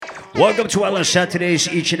Welcome to Island Saturdays,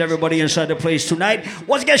 each and everybody inside the place tonight.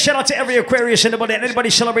 Once again, shout out to every Aquarius and anybody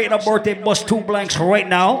celebrating a birthday. Bust 2 blanks right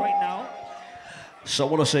now. So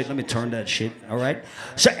what I say, let me turn that shit, all right?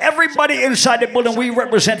 So everybody inside the building, we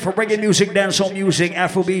represent for reggae music, dancehall music,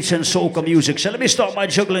 Afrobeats, and soca music. So let me start by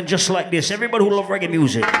juggling just like this. Everybody who love reggae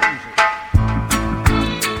music.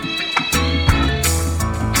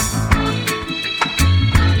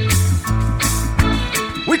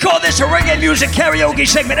 We call this a reggae music karaoke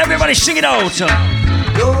segment. Everybody sing it out.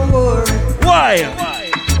 Don't worry. Why?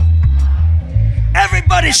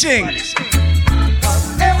 Everybody sing.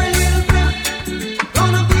 Every little bit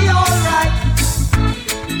gonna be alright.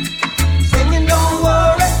 Singing, don't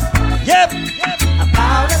worry. Yep.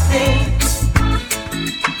 About a thing.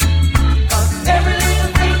 Every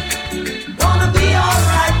little thing gonna be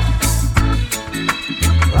alright.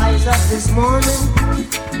 Rise up this morning.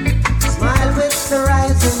 Smile with the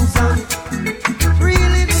rising sun. 3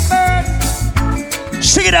 little birds.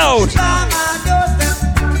 Sing it out.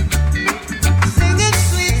 Singing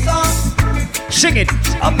sweet songs. Sing it.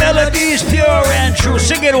 A melody is pure and true.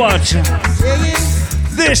 Sing it what?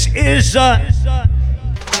 This is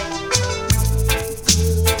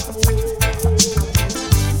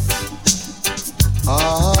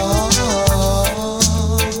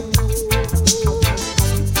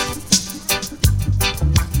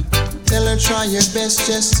Try your best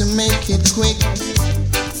just to make it quick.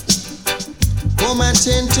 Come and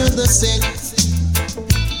tend to the sick.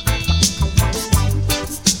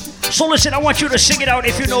 So listen, I want you to sing it out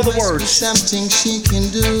if you know the words. Something she can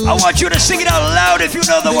do. I want you to sing it out loud if you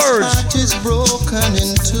know the words. This heart is broken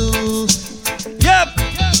in two. Yep.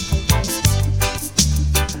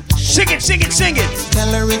 Sing it, sing it, sing it.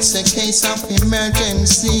 Tell her it's a case of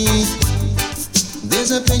emergency. There's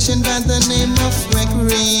a patient by the name of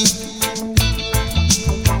Gregory.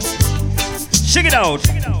 Sing it out.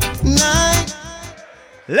 Night.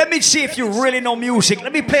 Let me see if you really know music.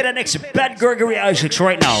 Let me play the next Bad Gregory Isaacs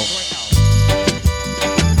right now.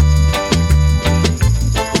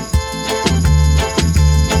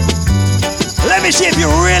 Let me see if you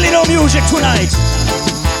really know music tonight.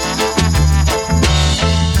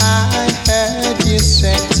 I heard you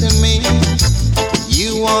said to me,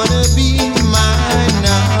 you wanna be my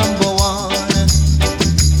number one.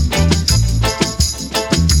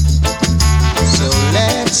 So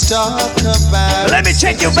let's talk about. Let me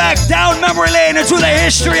take you back down memory lane into the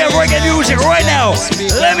history of reggae music right now.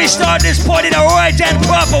 Let me start this point in the right and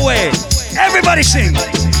proper way. Everybody sing.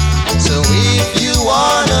 So if you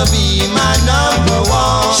wanna be my number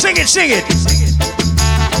one, sing it, sing it.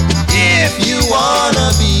 If you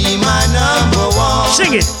wanna be my number one,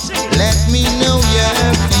 sing it. Let me know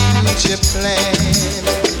your future plan.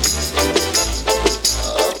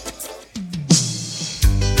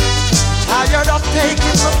 Tired of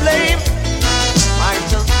taking the blame.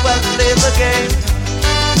 Might as well play the game.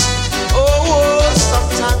 Oh,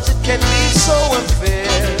 sometimes it can be so unfair.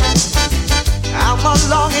 I'm a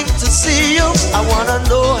longing to see you. I wanna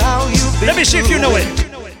know how you've been. Let me see if you know it.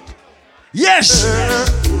 Yes.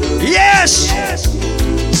 Yes.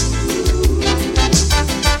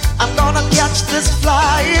 I'm gonna catch this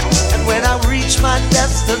flight, and when I reach my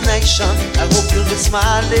destination, I hope you'll be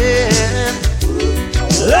smiling.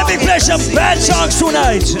 Let me play some bad songs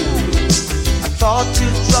tonight. I thought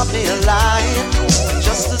you'd drop me a line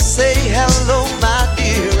just to say hello, my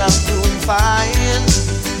dear. I'm doing fine.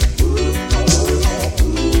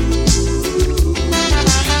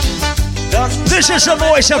 This is the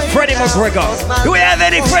voice of Freddie McGregor. Do we have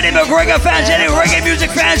any Freddie McGregor fans, any reggae music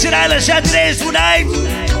fans in Island Saturdays tonight?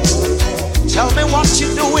 Tell me what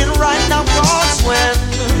you're doing right now, cause when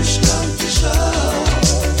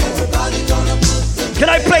can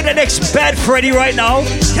I play the next Bad Freddie right now?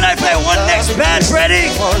 Can I play one next Bad Freddie?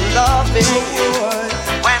 For loving you.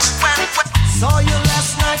 When saw you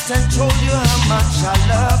last night and told you how much I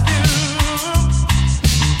love you.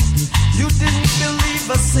 You didn't believe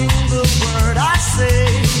a single word I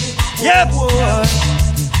say. Yep.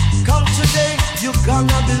 Come today, you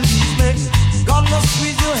gonna believe me. Gonna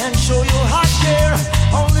squeeze your hand, show you how I care.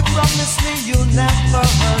 Only promise me you'll never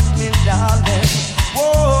hurt me, darling.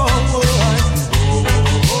 Whoa.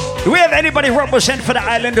 Do we have anybody represent for the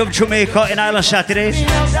island of Jamaica in Island Saturdays?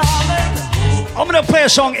 I'm gonna play a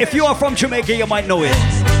song. If you are from Jamaica, you might know it.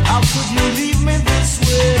 How could you leave me this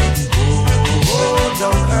way? Oh,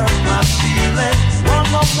 don't hurt my feelings.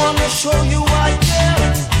 Wanna show you I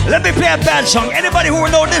care. Let me play a bad song. Anybody who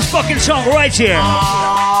will know this fucking song right here?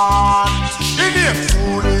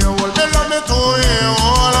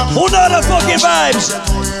 Who know the fucking vibes?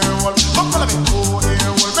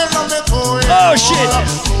 Oh shit.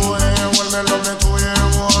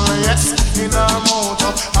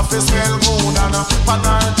 fi smell good and pan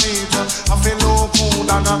her teeth. I feel look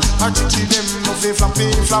good and her chichi them no fi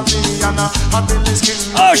flappy and her belly skin.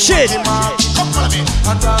 Oh shit! Come follow me.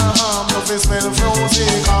 And her arm no fi smell frozy,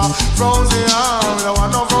 frozy arm. You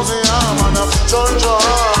want no frozy arm and Georgia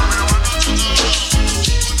arm.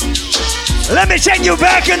 Let me take you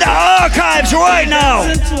back in the archives right now.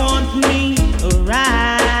 Doesn't want me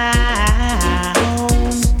around.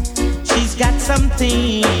 She's got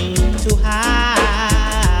something to hide.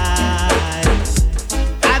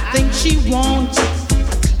 I think she wants a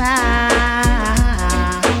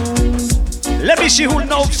clown. Let me see who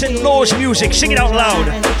knows and knows music. Sing it out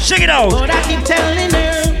loud. Sing it out. But I keep telling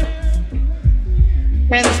her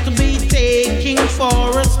tends to be taking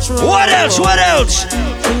for a stroll. What else? What else?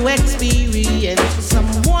 To experience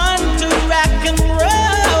someone to rock and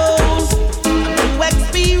roll. To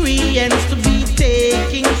experience to be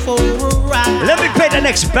taking for a ride. Let me play the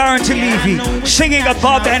next Barrington Levy singing a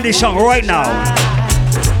Bob Andy song right now.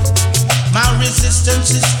 My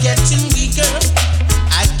resistance is getting weaker.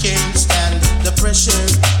 I can't stand the pressure.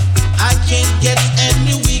 I can't get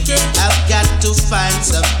any weaker. I've got to find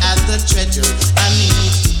some other treasure. I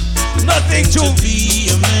need Nothing to be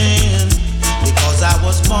a man because I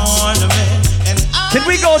was born a man. And Can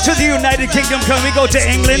we go to the United Kingdom? Can we go to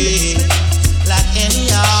England? Like any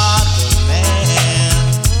other man.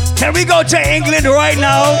 Can we go to England right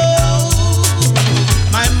now?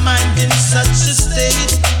 My mind in such a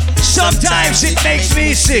state. Sometimes it makes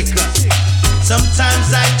me sick.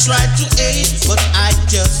 Sometimes I try to aid, but I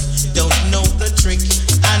just don't know the trick.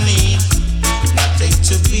 I need nothing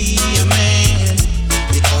to be a man.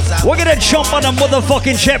 We're gonna jump on a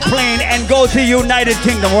motherfucking jet plane and go to the United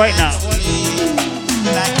Kingdom right now.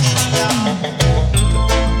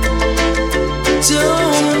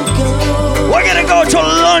 We're gonna go to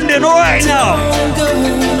London right now.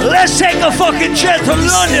 Let's take a fucking jet to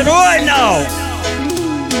London right now.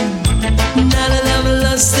 Now that I've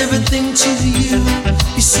lost everything to you,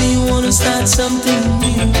 you say you wanna start something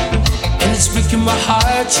new, and it's breaking my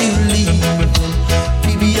heart you leave.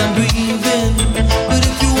 Baby, I'm grieving, but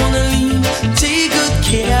if you wanna leave, take good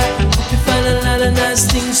care. Hope you find a lot of nice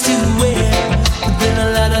things to wear, but then a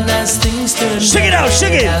lot of nice things to sing it out,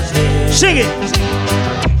 sing it, sing it.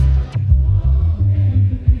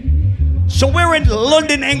 So we're in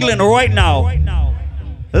London, England right now.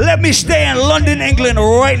 Let me stay in London, England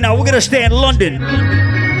right now. We're gonna stay in London.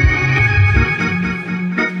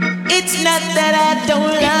 It's not that I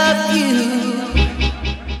don't love you.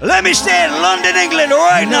 Let me stay in London, England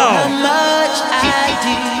right now. How much I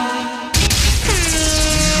do.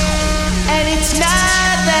 And it's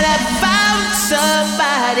not that I found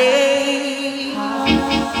somebody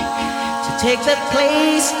to take the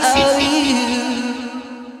place of you.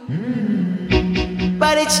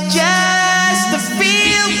 But it's just the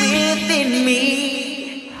feel within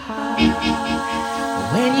me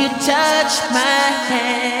when you touch my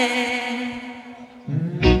hand,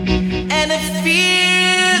 and a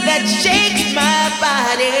fear that shakes my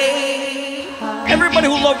body. Everybody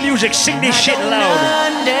who loves music, sing this shit loud.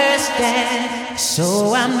 Understand,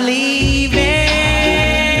 so I'm leaving.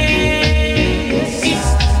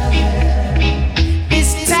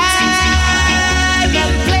 This time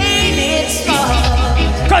I'm playing it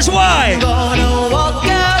small. Cause why? I'm gonna walk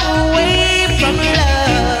away from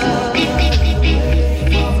love.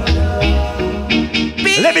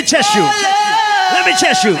 Let me test you. Let me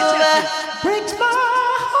test you. Breaks my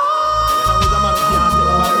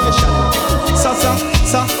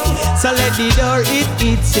So let the door hit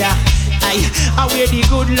ya. I wear the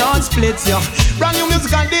good Lord splits ya. Brand new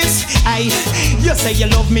music on this. You say you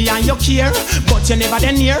love me and you care, but you never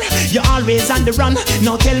then near. You always on the run.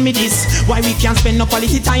 Now tell me this, why we can't spend no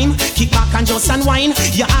quality time? Kick back and just unwind.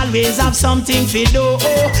 You always have something to do.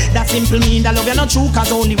 That simple mean that love you not true,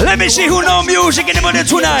 cause only. Let me see who know music in the morning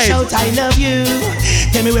tonight. Shout I love you.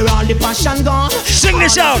 Tell me where all the passion gone. Sing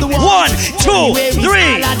this out. 1, 2, 3.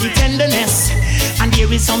 All of the tenderness. And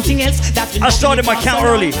there is something else that I started my count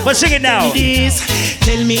early, but sing it now.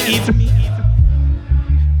 Tell me if.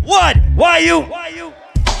 What? Why you?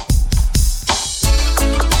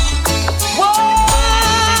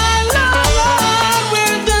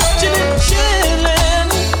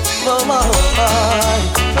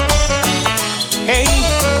 Hey,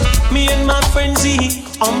 me and my friend Z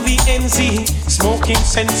on the NZ, smoking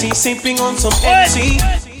Sensi, sipping on some NC.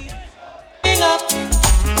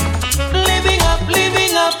 Living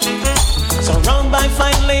up, surrounded by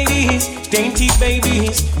fine ladies, dainty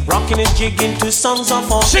babies, rocking and jigging to songs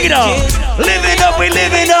of all. Sing it out. Living up, we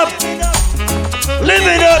living up.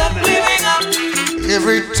 Living up.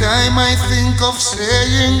 Every time I think of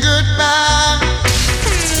saying goodbye,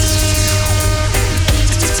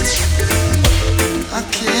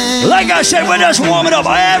 Like I said, we're just warming up.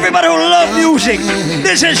 Everybody who love music,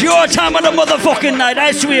 this is your time of the motherfucking night,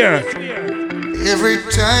 I swear. Every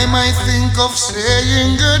time I think of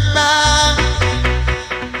saying goodbye,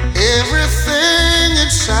 everything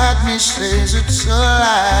inside me says it's a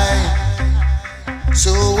lie.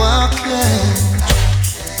 So I can't,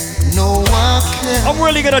 no I can't. I'm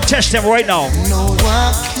really gonna test them right now. No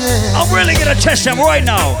I can't. I'm really gonna test them right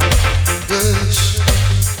now.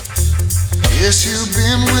 Yes, you've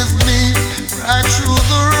been with me right through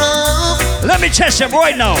the rough. Let me test them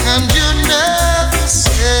right now. And you never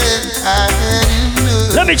said I had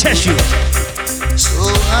enough. Let me test you. So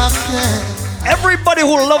I can't. Everybody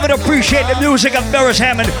who love and appreciate the music of Beres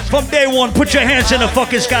Hammond from day one, put your hands in the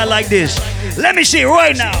fucking sky like this. Let me see it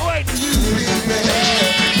right now.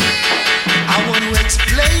 I want to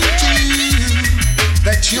explain to you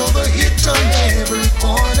that you're the hit on every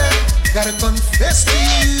corner. Gotta confess to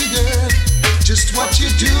you, girl, just what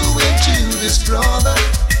you're doing to this brother.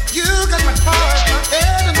 You got my heart, my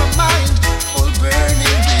head, and my mind all burning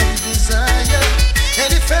with desire.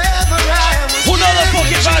 And if ever I was who know the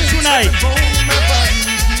fucking vibe tonight?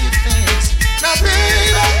 Now,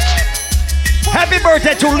 baby, happy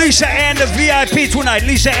birthday to Lisa Ann, the VIP tonight.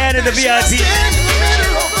 Lisa Ann and the VIP. stand in the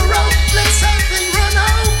middle of the road, let something run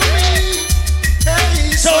over me.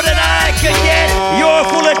 Hey, So that I can get your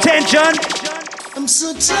full attention. I'm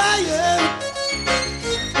so tired.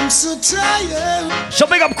 I'm so tired. So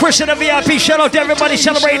big up Chris and the VIP. Shout out to everybody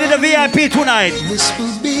celebrating the VIP tonight. This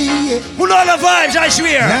will be it. Who know the vibes, I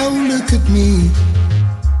swear. Now look at me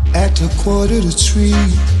at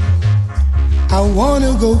 2:45. I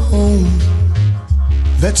wanna go home.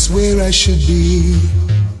 That's where I should be.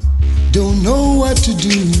 Don't know what to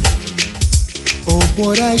do or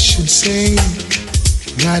what I should say.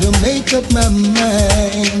 Gotta make up my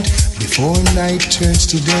mind before night turns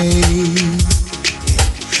to day.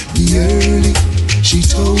 Be early, she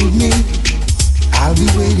told me. I'll be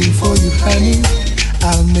waiting for you, honey.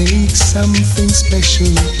 I'll make something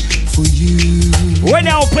special for you. Right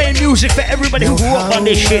now, I'm playing music for everybody who grew up on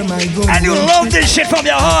this shit. And you love this shit from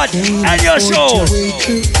your heart and your soul.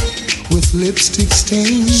 With lipstick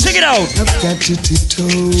stains. Sing it out. I've got to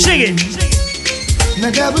tiptoe. Sing it.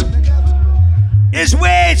 Now double. It's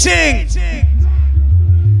waiting.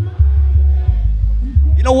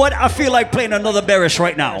 You know what? I feel like playing another Beres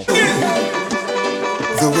right now. The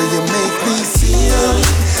way you make me feel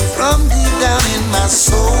from deep down in my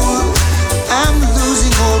soul, I'm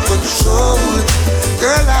losing all control.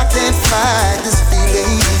 Girl, I can't fight this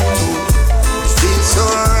feeling. It feels so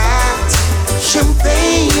right.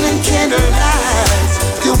 Champagne and candlelight.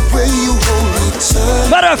 The way you hold me tight.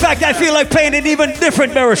 Matter of fact, I feel like playing an even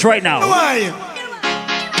different Beres right now. Why?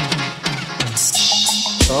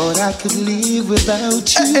 Thought I could live without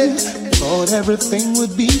you. Thought everything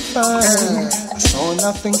would be fine. I saw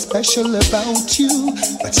nothing special about you,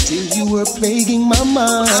 but still you were plaguing my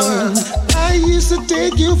mind. I used to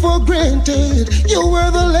take you for granted. You were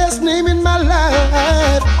the last name in my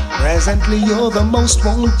life. Presently you're the most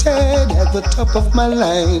wanted at the top of my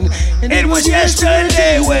line. And It was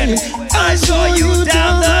yesterday when I saw you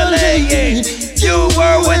down the lane. You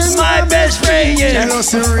were with my best friend.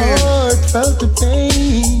 heart felt the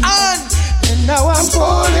pain. And now I'm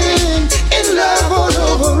falling in love all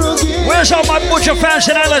over again. Where's all my Butcher fans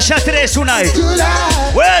in Island Saturdays tonight?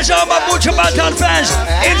 Where's all my Butcher Banton fans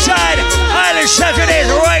inside Island Saturdays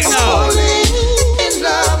right now? Falling in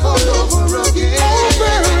love all over again.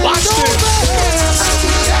 Watch this.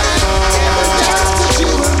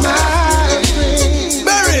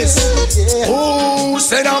 Beres. Oh,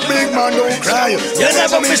 say that big man don't cry. You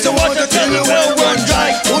never miss the water till the well run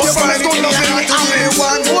dry. Who's your friends gonna be like I'm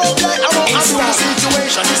one? I'm the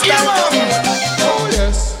situation is down. Oh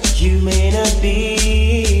yes. You may not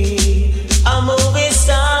be a movie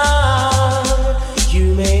star,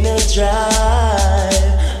 you may not drive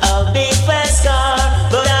a big fast car,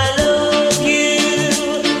 but I love you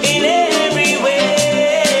in every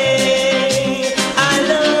way. I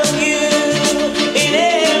love you in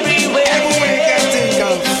every way. Every way you can think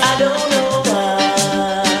of. I don't know why.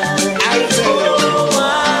 I'll tell you.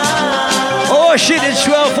 Oh shit, it's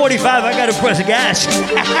 12:45. I gotta press the gas.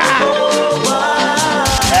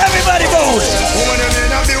 Everybody moves. Woman, you may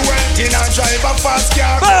not be wealthy and drive a fast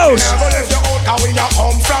car. Bows. Never left the out and we not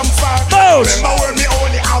home from far. Bows. Remember when me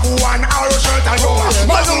only have one arrow shirt and go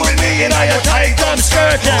muzzle with me in a tight up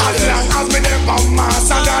skirt. As long as me never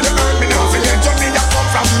master down the earth, me now forget where me a come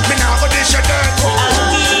from. Me now go dish your dirt.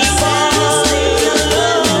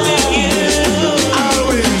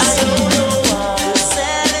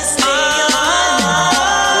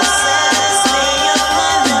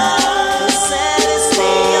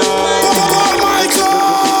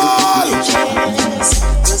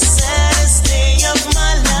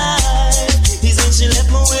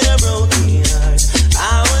 broken heart.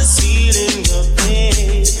 I was feeling the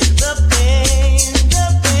pain, the pain, the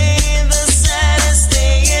pain. The saddest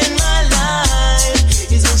day in my life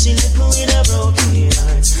is when she left me with a broken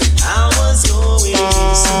heart. I was going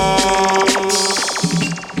insane.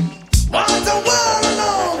 Want the world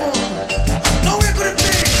alone. Nowhere could it be.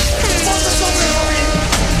 Want the somewhere away.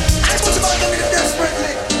 I was about to be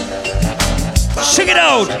desperately. Sing it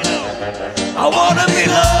out. I wanna be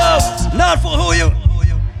loved, not for who you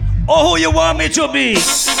or who you want me to be.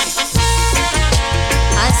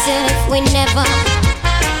 I said if we never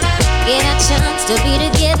get a chance to be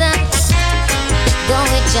together, go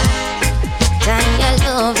with ya, and I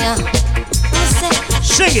love ya. I said,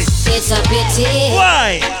 sing it. It's a pity.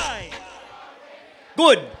 Why?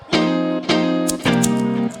 Good.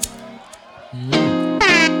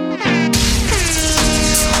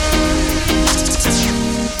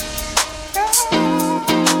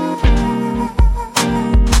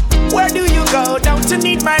 Where do you go? Don't you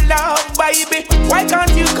need my love, baby? Why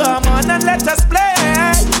can't you come on and let us play?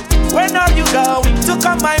 When are you going to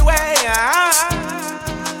come my way?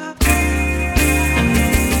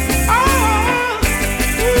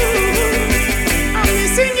 I'm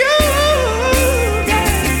missing you.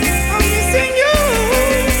 Yeah, I'm missing you.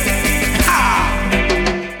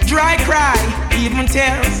 Dry cry, even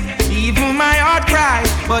tears, even my heart cry.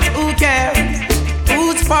 But who cares?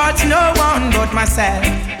 Whose fault's no one but myself.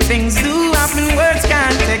 Things do happen, words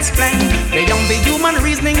can't explain. They don't be human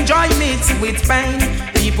reasoning, joy mixed with pain.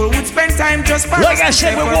 People would spend time just for like I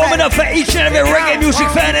said, we're warming up for each and every reggae music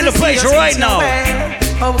fan in the place right now.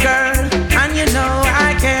 Oh girl, and you know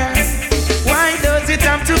I care. Why does it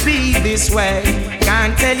have to be this way?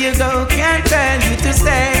 Can't tell you go, can't tell you to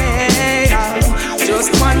stay. Oh,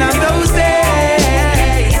 just one of those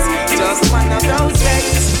days. Just one of those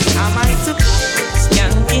days. I might to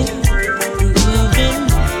skanking, grooving,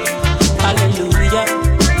 hallelujah.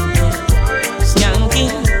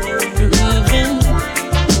 Skanking, grooving,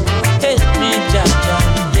 help me, Jaja.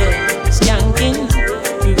 Yeah, skanking,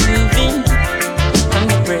 grooving,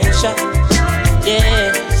 under pressure.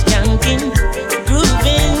 Yeah, skanking,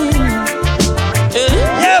 grooving.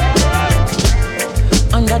 Yep.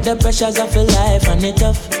 Under the pressures of a life and it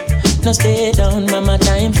tough. No stay down, mama,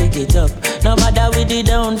 time pick it up. No bother with the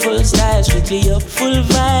down, full style, strictly up, full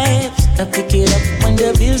vibes. Now pick it up when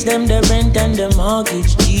the bills, them, the rent and the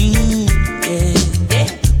mortgage due. Yeah, yeah.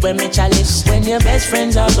 When me chalice, when your best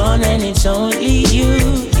friends are gone and it's only you.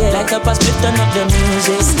 Yeah, like up a split, turn up the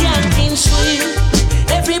music. Skanking sweet,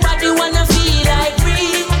 everybody wanna feel like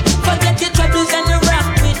free. Forget your troubles and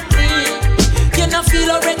rock with me. You know feel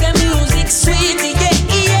a reggae music sweet, yeah,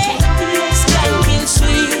 yeah. Skanking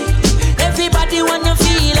sweet. Everybody wanna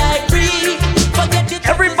feel like free.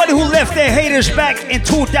 Everybody who left their haters back in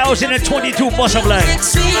 2022, boss of life.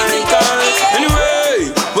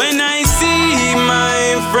 Anyway, when I see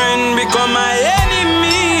my friend become my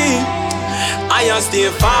enemy, I just stay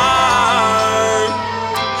far.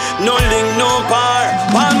 No link, no par.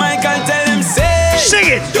 While Michael tell him say, sing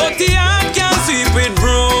it. Dirty heart can't sweep with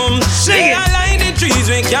broom. Sing it. They like the trees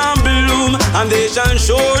we can't bloom, and they shall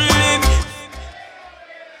surely live.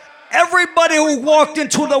 Everybody who walked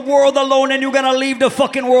into the world alone and you're gonna leave the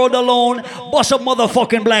fucking world alone, bust a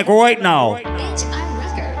motherfucking blank right now.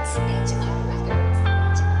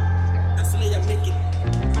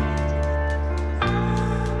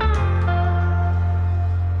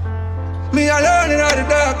 Me alone in the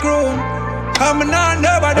dark room.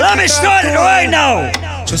 Let me start it right now.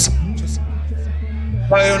 Just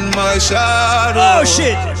I on my shadow. Oh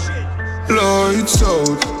shit. Lights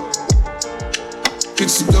out.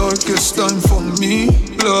 It's the darkest time for me.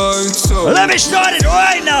 Lights out. Let me start it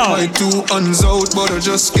right now. My two hands out, but I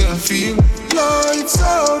just can't feel. Lights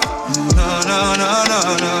out. Na na na na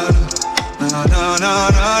na na na na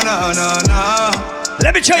na na na.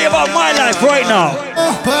 Let me tell you about my life right now.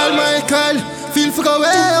 Paul Michael, feel for go way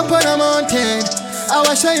up on a mountain. I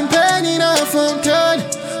was shine pain in a fountain.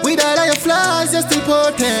 With all of your flaws, you're still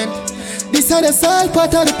potent. This is the salt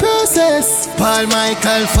part of the process. Paul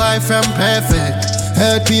Michael, far from perfect.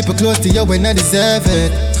 Hurt people close to you when I deserve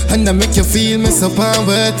it. And I make you feel messed up and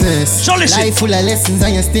worthless. So listen. Life full of lessons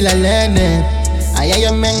and you're still a learning. I hear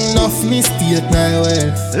you make enough mistake now.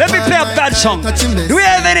 Let me play a bad song. Do we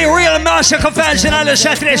have any real massacre fans in all the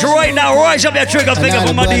Saturdays right now? Rise up your trigger finger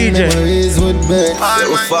for my DJ.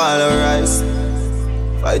 We fall or rise,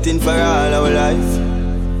 fighting for all our life.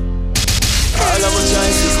 All our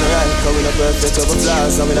choices are right, cause we're not perfect, over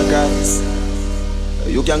flaws and we're not Christ.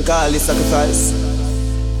 You can call it sacrifice.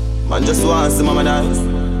 Man just wants the mama dies.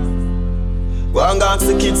 Go and ask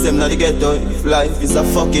the kids them now they get to if life is a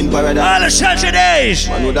fucking paradise. All the Saturdays.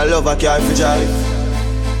 Man with a love I carry for drive.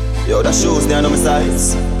 Yo, the shoes they on my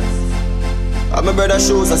sides. I'm my brother's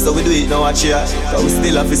shoes, that's how we do it now at cheer. But we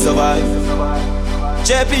still have to survive.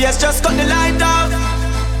 JPS just cut the light off.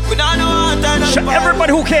 We don't know how to So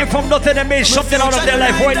everybody who came from nothing and made something out of their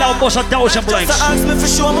life right now must 1,000 blanks. So ask me for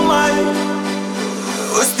show my mind.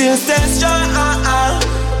 We still stay strong,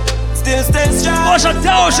 still stay strong. Must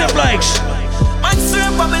 1,000 blanks. Man,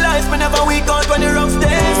 serve for my life, me never weak out when the rough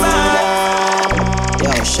days are.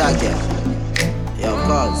 Yo, Shaggy. Yo,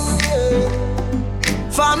 cuz.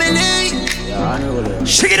 Family.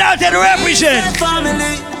 Sing it out there to represent.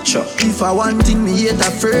 Family. Sure. If I want thing, me hate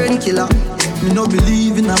a fern killer. Me no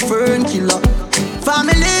believe in a fern killer.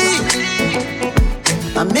 Family.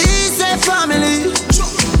 I me say family.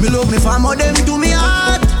 Me love me family, them to me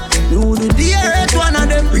heart. You the dearest one of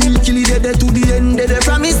them. Real kill it dead to the end, dead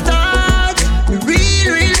from me start. Me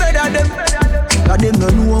real better them. Them no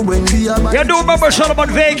know when we are back. You do remember Solomon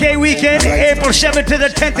Vacay weekend, April 7th to the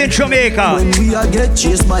 10th in Jamaica. When we are get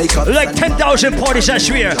chased by cops. Like 10,000 parties, I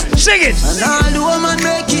swear. Sing it. And all the woman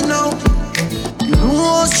make it now. You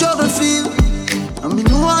know how struggle feel. I mean,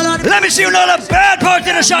 know all of Let me see you know the bad part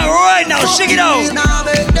of the song right now. Sing it out.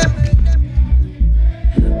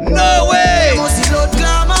 No way.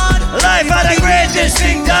 Life had the greatest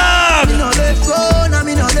thing, dog. Me no left grown, I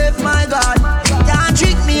me no left my God. Can't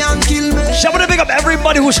trick me and kill me. So I'm gonna pick up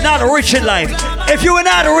everybody who's not rich in life. If you are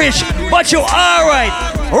not rich, but you are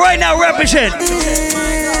right now represent.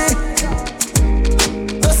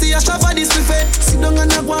 Don't see a shop for this buffet. Sit down on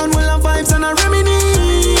the ground while I vibes and I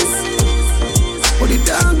reminisce. But the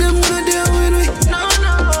dog them wanna deal with me. No.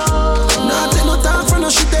 Nah, take no talk from no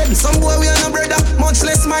shit head. Some boy we are no brother, much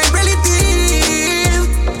less my relative.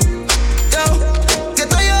 Yo, get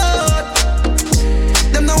tired.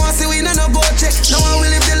 Them no want see we no go check. Now I will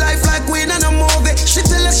live the life like we no movie. She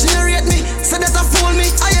tell us she rate me, say that I fool me.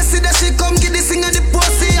 I see that she come get this thing and the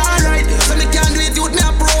pussy alright. So me can't do it, youth me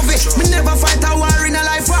approve it. Me never fight a war in a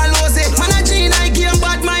life I lose it. Man a Gene I game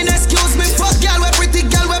bad mind, excuse me. Fuck girl we pretty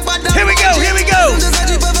girl we bad. Here we go.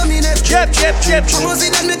 Yep.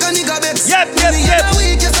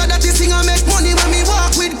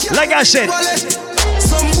 Like I said,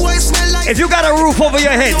 if you got a roof over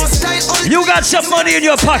your head, you got some money in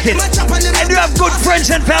your pocket, and you have good friends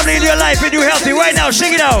and family in your life, and you're healthy right now,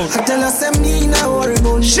 sing it out.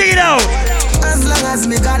 Sing it out. As long as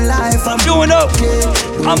me got life, I'm doing okay.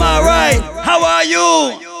 I'm alright. How are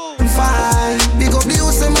you? Fine. Big up the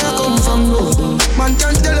house where I come from. Man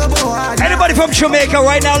can't tell about. Anybody from Jamaica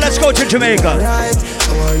right now? Let's go to Jamaica. Right.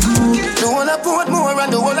 How are you? Don't wanna put more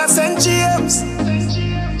and don't wanna send James.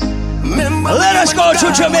 Let us go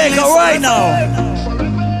to Jamaica right now.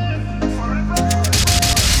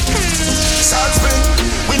 South Spring,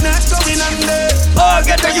 we not going under. Oh,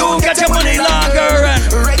 get your money longer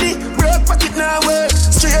and ready, break pocket now work.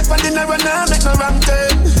 Straight for dinner and now make no wrong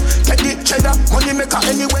turn.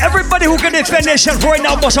 Everybody who can defend themselves right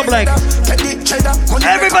now, bust a blank.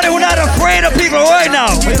 Everybody who not afraid of people right now.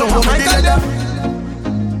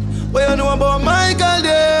 What you know about Michael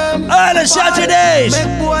them? All the Saturdays.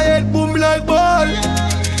 Make boy head boom like ball.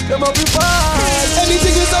 Them up ball.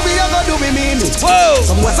 Anything you say we are gonna do me mean it. Whoa.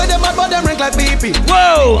 Some say them mad but them rank like BP.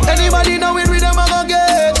 Whoa. Anybody know it with them I gonna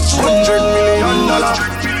get $100 million.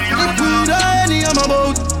 If we die any I'm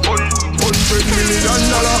about $100 million.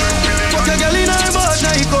 Fuck a girl in her butt,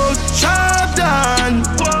 now he goes sharp down.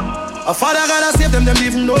 A father gotta save them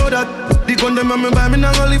even know that. The gun them and me buy me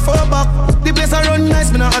now only 4 back. The place I run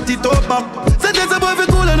nice, me now at it up back. Say there's a boy fi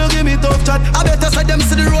cool and no give me tough chat. I better say them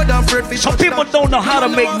see the road and afraid fi. Some people don't know how to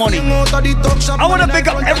make money. I wanna pick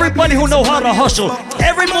up everybody who know how to hustle.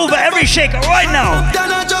 Every mover, every shaker right now. They're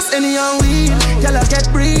not just any young weed. Y'all get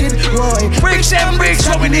breed, Roy. Bricks and bricks,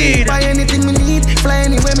 what we need. Buy anything we need, fly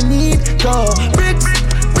anywhere we need. Go bricks.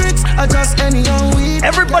 I just any young weed.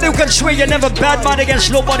 Everybody who can swear you never bad man against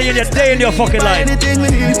nobody in your day in your fucking life. Anything we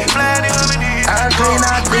need, I'll clean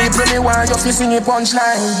out deep when you want your fist in your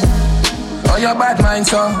punchline. Oh, your bad mind,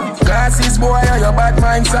 so glasses, boy, oh, your bad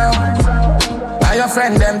mind, so are your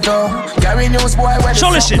friend, them, too. Carry news, boy, when so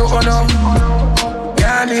listen.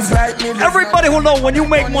 Live like me. Everybody who know when you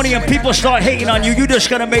make money and people start hating on you, you just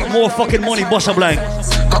gonna make more fucking money, bust a blank.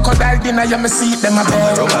 Crocodile dinner, you me see them a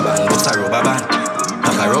bed. Rubber band, bust a rubber band.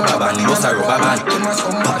 Papa rubber band, bust a rubber band.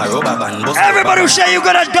 Papa rubber band, bust a Everybody who say you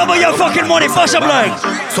gonna double your fucking money, bust up like.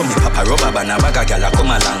 So me papa rubber band, a bag a gal a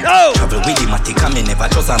come along. Go. Travel with the matic and me never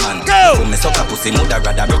trust a man. Go. So me suck a pussy, mother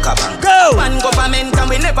rather broke a bank. Go. One government and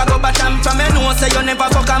we never go back and from me know say you never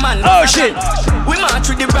fuck a man. Oh shit. We march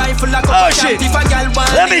with the rifle like oh shit. If a gal want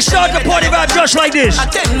let me start the party vibe just like this.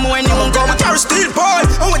 At 10 more anyone go with your steel boy.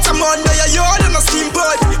 And with a man there you yard and a steam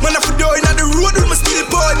boy. Man up for door in the road with my steel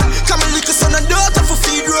boy. Come and lick a son and daughter for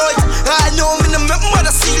feed right. I know me no make mother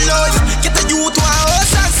see life. Get the youth to a house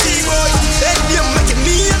and see boy. Let them make it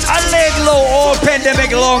me. I leg low all pandemic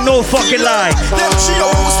long, no fucking lie. Them she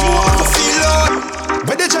always smoke for feel right.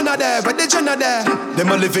 Where the Jenna there, where the Jenna there? Them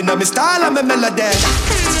a living on me style and me melody.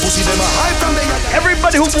 Pussy them a high from the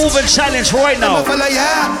everybody who move in silence right now.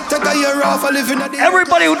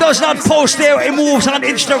 Everybody who does not post there, it moves on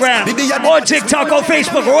Instagram, or TikTok, or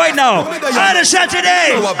Facebook right now. And it's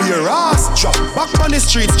Saturday. You a be a ass, chop back on the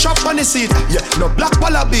streets, chop on the seat. Yeah, no black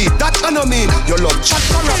wallaby, that I no mean. You love chat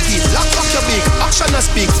for rapid, lock back your beak, action a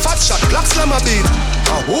speak, fat shot, black slam a beat.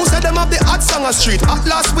 Who said them have the hot song a street? At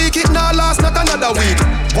last week, it now last, not another week.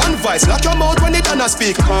 One voice, lock your mouth when it done a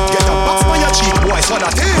speak. Get a box on your cheek, boys, what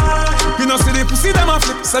a thing. You know, see the pussy them a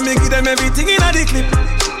flip, so me give them everything in a the clip.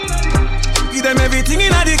 Give them everything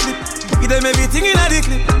in a the clip. Give them everything in a the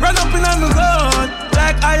clip. Run up in on the gun,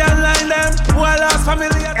 like iron line them. Who I lost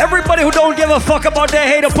family. Everybody who don't give a fuck about their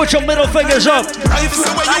hater, put your middle fingers up. If you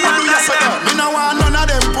say what you do yesterday, me no want none of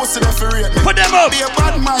them pussy to rate me. Put them up. Be a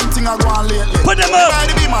bad mind thing I go on lately. Put them up.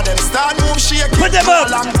 Everybody be mad, them start move shaking. Put them up.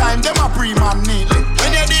 A long time, them a pre-man neatly.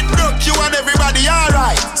 When you did broke, you and everybody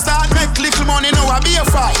alright. Start make little money, now I be a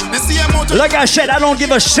fight. The same amount of like I said, I don't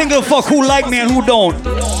give a single fuck who like me and who don't.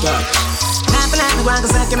 I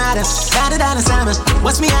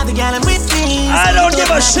don't give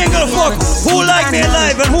a single fuck who like me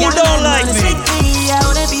alive and who don't like me.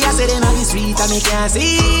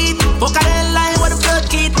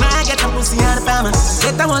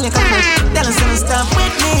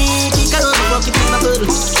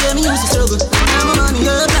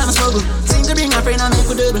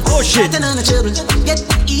 Oh shit. Get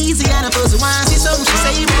easy and a pussy one. See something she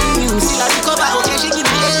say you see like you cover okay she give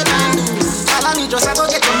me a brand new. Allow me just I go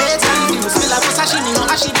get your mates and you feel like sashimi no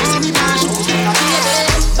ashi do see me bash.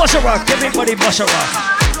 Bust a rock, everybody bust a rock.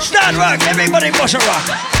 Start rock, everybody bust a rock.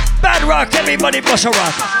 Bad rock, everybody bust a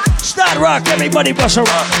rock. Start rock, everybody bust a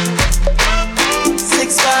rock.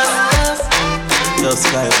 6 5 just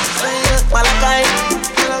five. Malakai.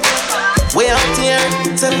 Way out here.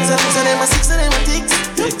 Tell them a 6 and them a 6.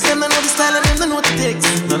 Them know the style and them know the takes.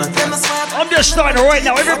 I'm just starting right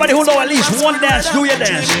now. Everybody who know at least one dance, do your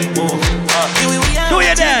dance. Do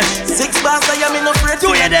your dance. 6 bars I am in no afraid.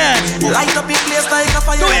 Do your dance. Light up in place like a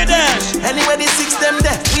fire. Do your dance. Anyway, the 6 them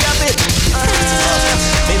there, we have it.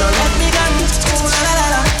 Me no let me gun. Ooh la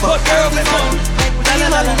la la. But girl, me fun.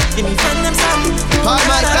 Give me friend them some. My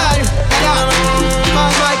God,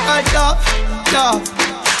 my God, dog.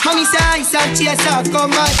 How me say, chase out, come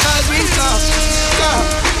my God, bring up.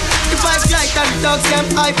 If I flight and dogs them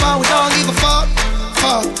iPhone, we don't give a fuck.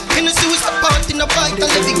 In the suicide part, in the bike, and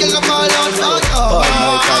let me get them all on.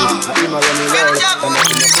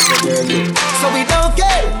 So we don't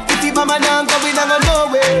care if you mama down, cause we never know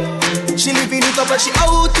where. She living it up and she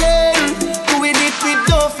out there, doing it with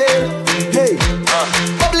no fear. Hey,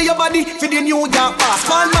 bubble your body for the New York pass.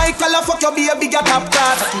 Man, my color fuck your baby, get top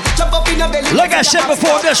class. Jump up in the belly. Like I said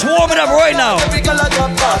before, I'm just warming up right now. Every girl a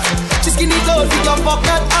jump pass. She skinny tall, we can fuck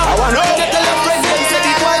that up. I wanna know. Get the friends, they say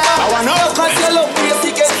the boy back. I wanna know. Cause you love me, you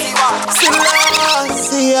can see what.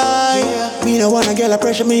 See I, me no wanna get a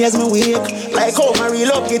pressure me as me wake. Like how my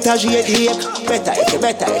real up get a headache. Better if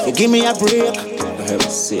you give me a break. For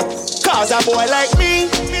heaven's sake. Cause a boy like me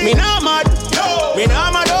not mad. No. Me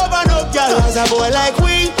not mad over no girl. Cause a boy like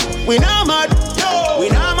we not mad. No. We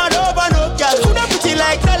not mad over no girl. Coulda pretty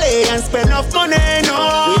like Calais and spend enough money.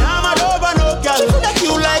 No. We not mad over no girl. Coulda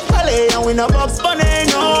cute like Calais and we no box bunny.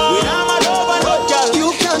 No. We not mad over no girl.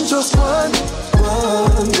 You can just one.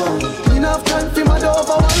 Enough time for mad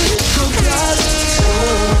over one little girl.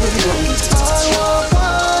 I want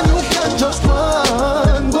one. You can just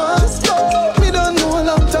one. Stop. Me don't know a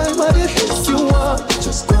long time what it is you want.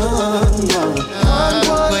 Just one.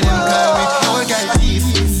 But them call me old girl thief.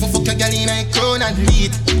 Fuck a girl in a crown and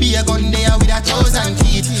teeth. Be a gun there with a thousand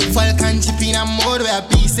teeth. Falcon chip in a mode where a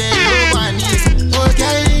piece say no one is. Old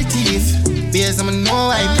girl thief. Bears I'm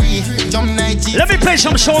know I breathe. Jump night. Let me play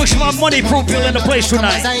some songs for my money proof people in the place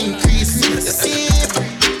tonight.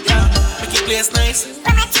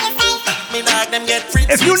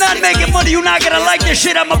 If you're not making money, you're not gonna like the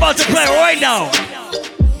shit I'm about to play right now.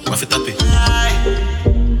 What's it up?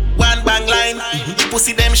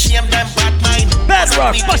 pussy them shame them bad mind. Bad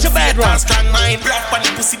rock, what's a bad rock? Strong mind. Black on the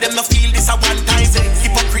pussy them no feel this a one time.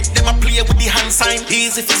 Hypocrite them a play with the hand sign.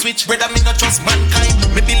 Easy fi switch, brother me not trust mankind.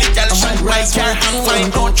 Me Billy girl shine right here and fine.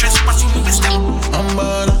 Don't trespass with me step. I'm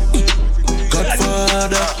bad,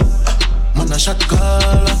 Godfather. Man a shot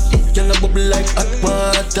caller. Girl a bubble like hot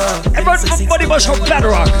water. Everybody must have bad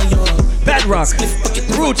rock. Bad rock,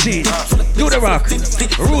 routine, do the rock,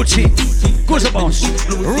 routine, goes bounce,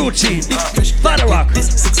 routine, bad rock,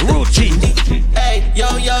 routine. Hey, yo,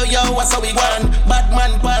 what's how we want? Bad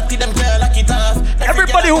man party, them girl like it off.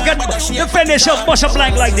 Everybody who can defend themselves must have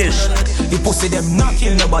blank like this. The pussy them not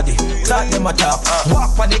kill nobody, talk them a talk.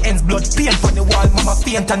 Walk on the ends, blood paint on the wall, mama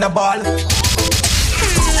paint on the ball.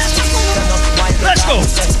 Let's go.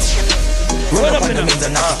 Run up in the men's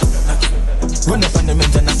and knock it. Run up on the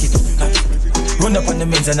men's and knock it. Run up on the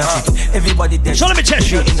men's and knock it. Everybody dead. So let me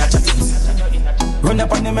test you. Run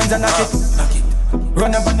up on the men's and knock it.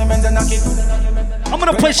 Run up on the men's and knock it. I'm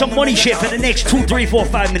gonna play some money shit for the next 2, 3, 4,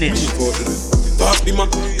 5 minutes. Pass me man,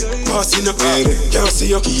 pass in a can't see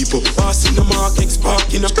your keep up. Pass in the mark,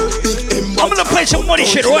 sparking up. I'm gonna play some money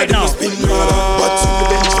shit right now.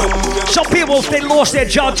 Some people, if they lost their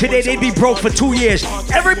job today, they'd be broke for 2 years.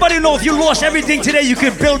 Everybody know if you lost everything today, you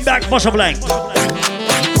can build back Muscle Blank.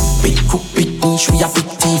 Big cook, big niche, we a big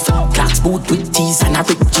teeth. Clocks boot with teeth and a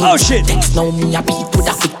rip jeans. Oh shit. Text now me a beat with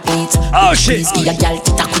a quick beat. Oh shit. Ski a gal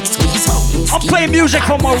tit a quick squeeze. I'm playing music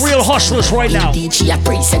from my real hustlers right now.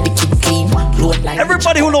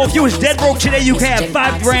 Everybody who knows if you was dead broke today, you can have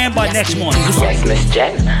 $5 grand by next month. Yes, Miss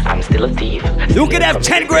Jen, I'm still a thief. You can have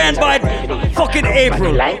 10 grand by fucking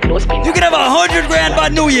April. You can have 100 grand by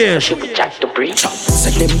New Year's. So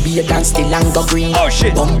them be a dance still and go green. Oh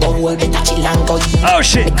shit. Bumbo will get a chill and go eat. Oh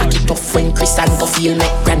shit. Make a keep tough when Chris and go feel me.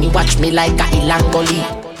 Granny watch me like a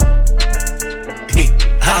Ilangoli.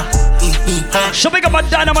 So big up my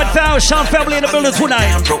Dynamite Sound family in the building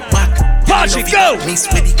tonight. Party, go!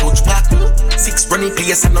 6 running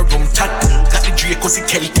players and a room chat. Got the Draco, the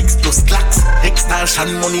Celtics plus clacks.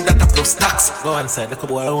 Extortion money that a plus tax. Go inside, the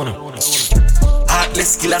boy I wanna.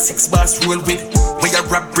 Heartless killer 6 bars roll with. Where you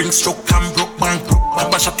rap bring stroke and broke bank.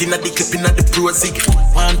 I'm a shot in a the clip in a the prozig.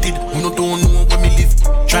 Wanted, you don't know where me live.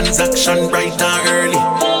 Transaction bright and early.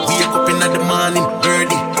 Wake up in the morning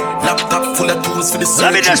early. Laptop full of tools for the surgery.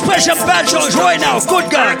 Let me just play some bad songs right now.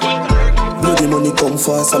 Good God. Know the money come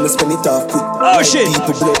fast, I'ma spend it off quick. Oh shit.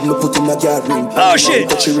 People blood, me put in a gathering. Oh shit.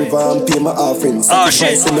 Touch a river and pay my offerings. Oh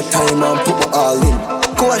shit. Sacrifice my time and put my all in.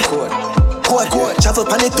 Code. Travel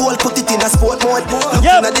pan it all, put it in a sport mode. Looking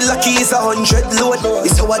at the lucky is 100 load.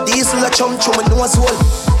 It's how a diesel a chum my nose hole.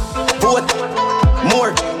 Boat,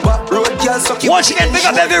 more. Road girls suck you. Once again, big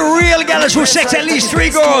up every real gal who sex at least 3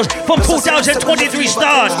 girls from 2023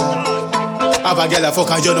 start. Have a girl a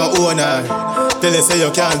fuck and you no own her. Tell her say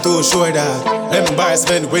you can't too sure that.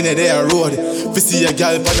 Embarrassment when you're there road. If you see a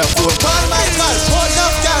girl on the phone. Call my girl, fuck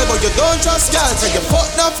enough girl, but you don't trust girl. So you fuck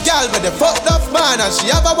enough girl, but you fuck enough man. And she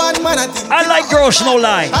have a one man. I like girls, no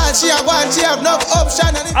lie. And she have one, she have no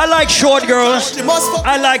option. I like short girls.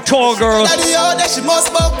 I like tall girls. She must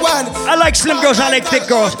fuck one. I like slim girls, I like thick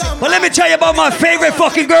girls. But let me tell you about my favorite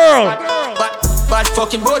fucking girl. Bad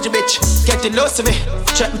fucking bojo bitch, getting lost to me.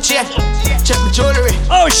 Check my chain, check my jewelry.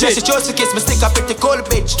 Oh shit. She chose to kiss me, stick up at the cold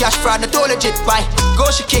bitch. Cash fraud, not all legit. Why?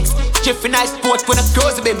 Go she kicks, Jiffy nice sports when I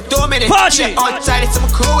close a bit. 2 minutes. Party. Outside it's some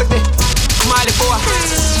crew with me. Molly boy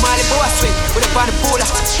swing. With up on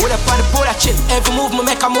the border, chin. Every move me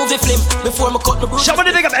make a movie film. Before me cut the bruise.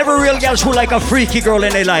 Somebody think of every real girl who like a freaky girl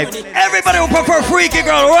in their life. Everybody who prefer freaky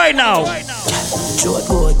girl right now. Lord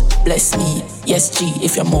God, bless me. Yes, G,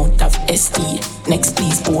 if your mount of ST. Next,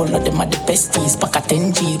 please, all of them are the besties. Pack a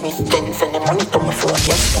 10G. Then send the money to my phone.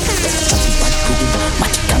 Yes,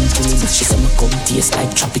 magic and killing. She said, me come taste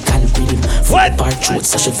like tropical rhythm. What? Bar throat,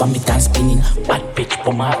 so she vomit and spinning. Bad bitch,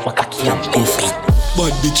 come out, wakaki and goofy.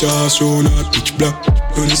 Bad bitch ass round her pitch black.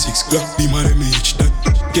 26 Glock, be my image that.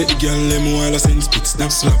 Get the girl them while I send spit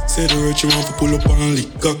snap slap. Say the word she want to pull up and lick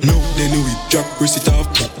cock. No, then we drop, press it off,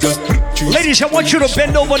 black. Ladies, I want you to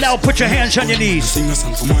bend over now. Put your hands on your knees. Sing a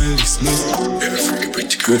song for my listeners. Every freaky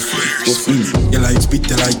bitch go freeze. You like spit,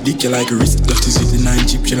 you like dick, you like wrist. That is it, the 9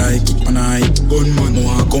 chip, you like kick on eye. Gunman, no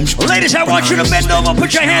one come. Ladies, I want you to bend over.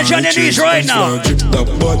 Put your hands on your knees right now.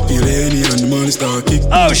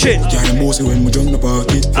 Oh shit.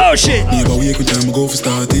 Oh shit. Never wake when time I go for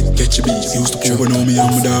start it. Catch a beat, used to over know me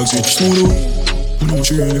and my dogs rich. Smooth out. I know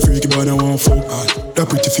she really freaky but I want fuck. That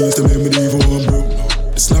pretty face that make me even want broke.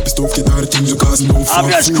 Slappy stuff, get all the things you cause no fun.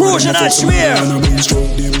 I'm just cruising, I swear.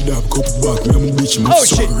 Oh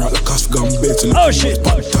shit. Oh shit.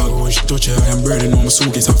 When she touch it, I am burning on my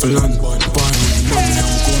suitcase off a land. Boy, the bar on the money, I'm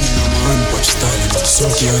going in on my hand. But you styling,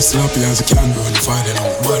 soaky and sloppy as I can. Burn the fire, then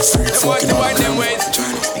I'm mad free, fucking on the ground.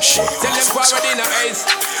 Tell them forward in the ace.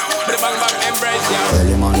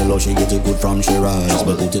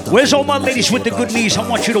 Where's all my ladies with the good knees? I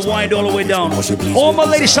want you to wind all the way down. All my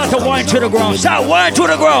ladies start to wind to the ground. Start wind to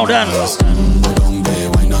the ground, then.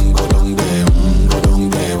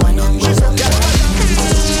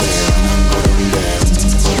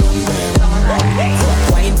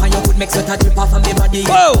 Make sweat a drip off of me body.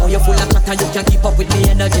 Oh, you full of chatter, you can't keep up with me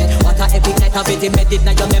energy. What a epic night of it, embedded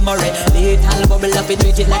in your memory. Little bubble of it,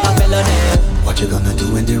 treat it like a felony. What you gonna do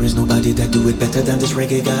when there is nobody that do it better than this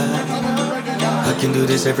reggae guy? I can do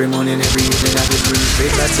this every morning, every evening. I just breathe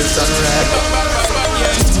straight back to sunrise.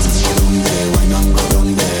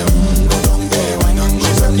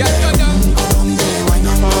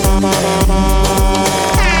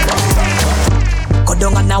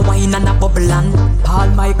 Down and a wine and a bubble and Paul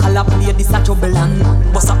Michael a play this a trouble and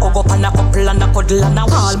Bust a hug up and a couple and a cuddle and a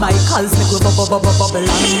Paul Michael's make we bubble and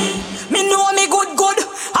Me know me good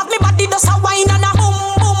Have me body does a wine and a boom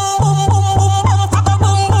boom boom boom boom boom papa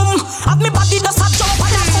boom boom Have me body does a jump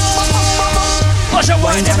and a boom boom boom boom Bust a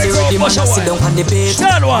wine, every girl, bust a wine.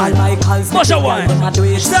 Start wine, bust a wine.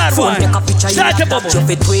 Start wine, start the bubble.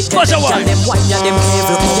 Bust a wine.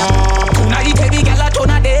 Tonight every girl a turn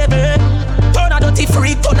a devil. Dirty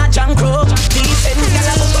freak on a junk road. Decent girl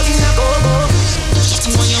a go in a go-go.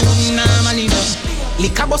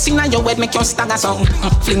 Liquor bus in a your head make you stagger song.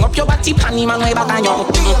 Fling up your body panty man way back on you.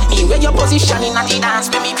 In where your position in a the dance.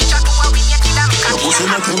 Baby picture to a we get it a make a pussy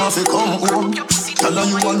make him have to come home. Tell her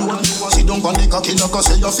you alone. Sit down on the cocky like I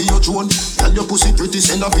say you feel your drone. Tell your pussy pretty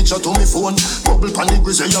send a picture to me phone. Bubble pan the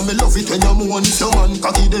grizzly and me love it when you moan. If your man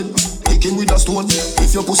cocky dead, kick him with a stone.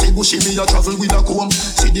 If your pussy bushy me a travel with a comb.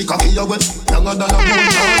 See the cocky you wet, younger than a bone.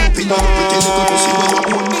 Up in a pretty little pussy where you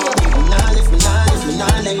own.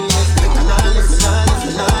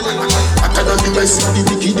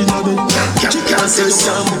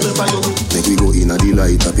 Make we go in a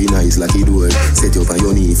delight, happy nice like it door. Set you on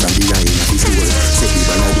your knee from behind a fish door. Set you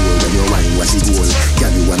on a door when your wine wash it all.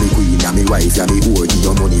 Girl you are me queen, and me wife, and me whore. Give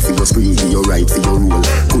your money for your spree, give your right for your rule.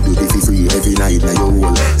 Could do this for free every night now your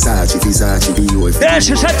whole. Sachi fi yours. That's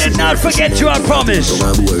just I did not forget you, I promise.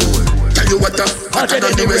 Tell you what hotter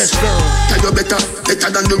than the rest. Tell you better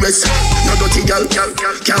than the rest. No dirty girl,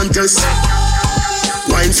 can't just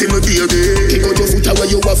wine for me baby. Kick out your foot away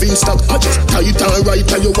you have in stock. I just tight and right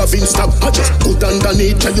and you have in stock. I just put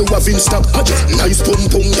underneath and you have in stock. I just nice pum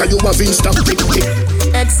pum and you have in stock.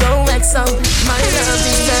 XOXO, my love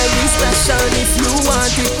is very special. If you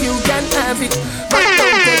want it, you can have it. But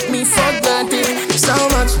don't take me for granted.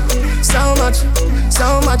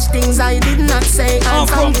 So much things I did not say. I'm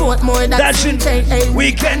from Portmore, that's in J.A.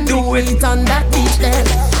 We can do it on that beach there.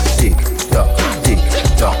 Tick tock, tick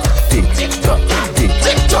tock, tick tock, tick tock,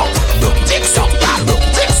 tick tock, tick tock,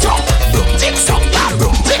 tick tock,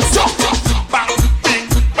 tick tock. Bang, bing,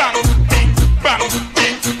 bang, bing, bang,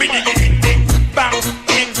 bing, bing, bing, bing, bang,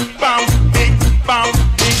 bing, bang, bing, bang,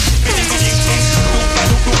 bing, bing,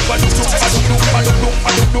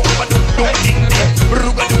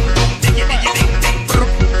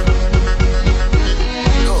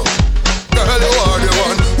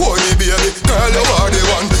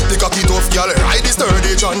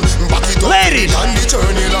 ladies,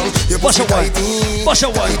 bust a wine, bust a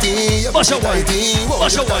wine, bust a wine,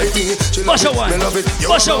 bust a wine, bust a wine,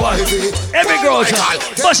 bust a wine. Every girl,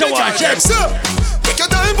 bust a wine, check. Take your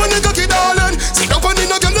time on the cocky, darling. Sit down on the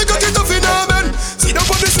girl, the cocky tough in her man. Sit down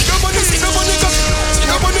on the, sit down on the, sit down on the cocky. Sit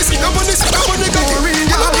down on the, sit down on the, sit down on the cocky.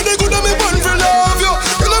 Girl, I'm the good of me born for love you.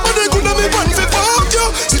 Girl, I'm the good of me born for fuck you.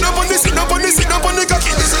 Sit down on the, sit down on the, sit down on the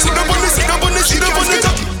cocky. Sit down on the, sit down on the, sit down on the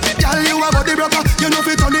cocky. Girl, you a body broker. You know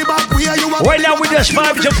fi turn it back. Where you a right now we just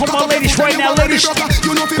vibes up for my ladies right now, ladies.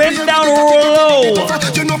 Bend down low.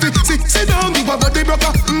 You know fi sit down. You a body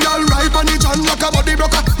broker. Girl, right on the chan like a body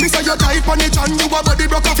broker. Me say you tight on the chan. You a body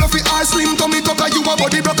broker. Fluffy ass slim tummy tucker. You a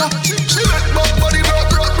body broker. She make body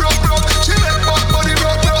broke. She make body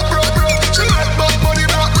broke. She make body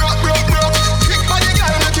broke. Kick body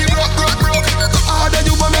girl make it broke. Go harder,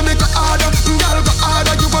 you want me go harder. Girl go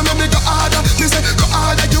harder, you want me go harder. Me say go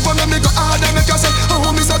harder, you want me go harder. Make you say,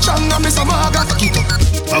 oh me so strong and me so maga.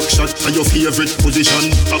 Back shot, and you your favorite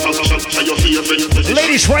position. Your favorite position.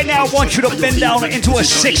 Ladies, right now I want you to bend down into a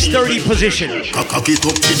 630 position.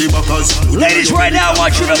 Ladies, right now I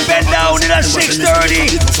want you to bend down in a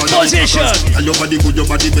 630 position. And your body good, your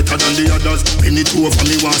body better than the others. Penny two for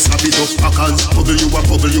me, want slap it up, packers. Bubble you a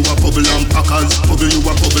bubble, you a bubble and packers. Bubble you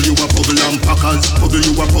a bubble, you a bubble and packers. Bubble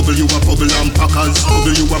you a bubble, you a bubble and packers.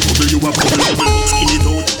 Bubble you a bubble, you a bubble. Skin it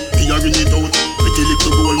out, figuring it out. Pretty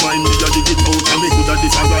little gold mine, me a dig it out. And me good at the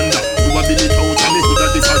faranda. You a build it out, and me good at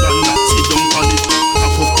the faranda. Sit down on it,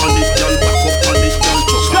 back up on it, girl, back up on it, girl.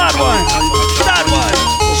 Start one, start one,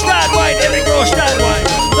 start one. Every girl start one.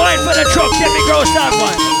 Wine for the truck, every girl start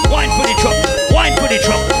one. Wine for the truck, wine for the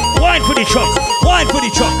truck, wine for the truck, wine for the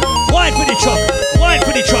truck, wine for the truck, wine for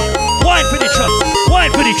the truck, wine for the truck,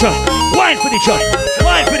 wine for the truck, wine for the truck,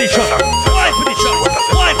 wine for the truck, wine for the truck,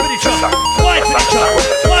 wine for the truck, wine for the truck,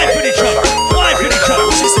 wine for the truck, wine for the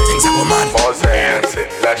truck. She said things are man. More dancing,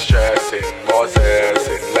 less stressing, more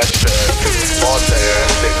dancing, less stressing, more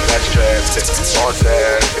dancing, less stressing, more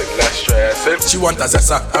dancing, less stressing. She want a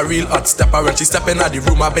zessa, a real hot stepper. When she step in the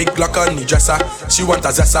room, a big Glock on the dresser. She want a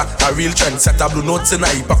zessa, a real trendsetter. Blue notes in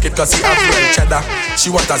her pocket cause he have real cheddar. She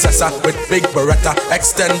want a zessa with big Beretta,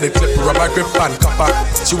 extend the clip, rubber grip and copper.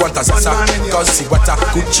 She want a zessa cause she wetter,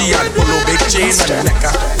 Gucci and polo, big chain and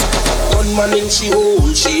necker. One man in she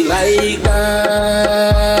hole, she like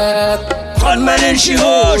that. One man in she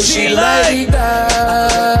hole, she like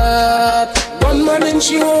that. One man in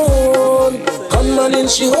she hole, gunman in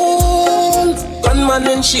she hole, gunman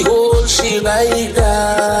in she hole, she like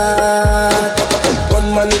that.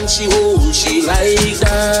 One man in she hole, she like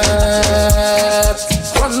that.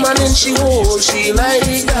 One man in she hole, she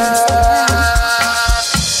like that.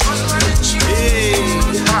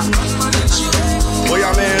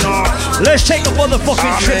 Let's take a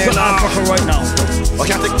motherfucking trip to Africa right now.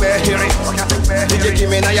 Okay, take me here. You give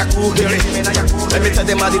me now your cool here. Let me tell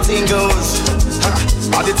them how the thing goes.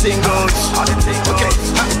 How the thing goes.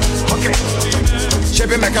 Okay.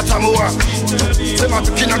 Chebe make a tamua. Say my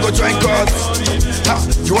picking go join God.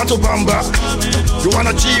 You want to bamba? You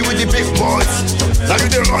wanna G with the big boys? Now you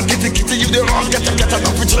the wrong, kitty, you the wrong. Get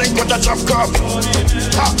enough to drink, but a drop cup.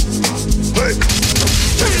 Hey,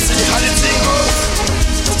 let me see how the thing goes.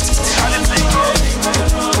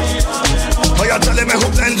 Oh, you're telling me who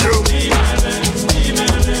blend you?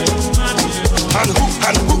 And who?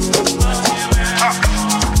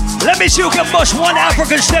 Let me see who can bust one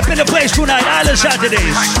African step in the place tonight. Island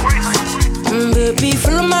Saturdays. Baby,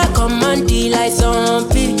 follow my command, like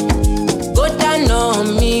zombie. Go down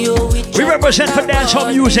on me, we represent for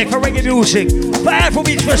dancehall music, for reggae music, for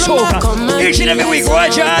Afrobeats, for soca. Each and every week,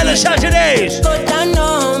 right here, Island Saturdays. Go down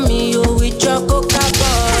on me, with your coca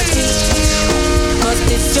body. Cause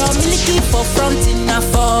this your milky for fronting now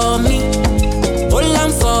for me. Hold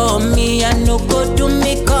on for me, I no go do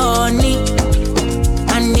me corny.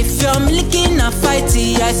 And if you're milky na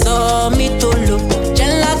fighty, I saw me to look.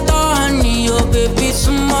 Gelato honey, oh baby,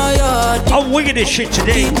 sumoyo. I'm winging this shit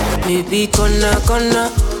today. Baby, kona,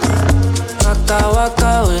 waka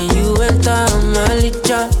waka when you enter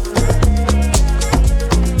Malicha.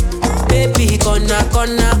 Baby, kona.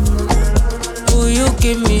 Will you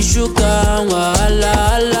give me sugar?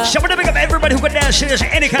 Wala. Somebody pick up everybody who can dance to this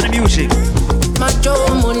any kind of music. Macho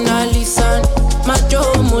Mona Lisa.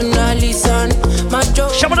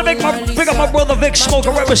 Somebody pick up my brother Vic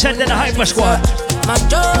Smoker representing the Hyper Squad.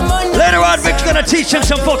 Later on, Vic's gonna teach him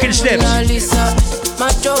some fucking steps.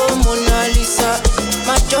 Macho Mona Lisa.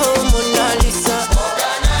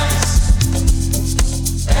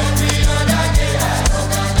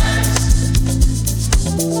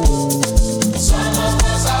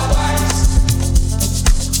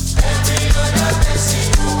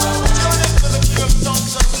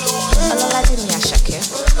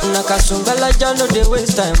 Nakasungala jano de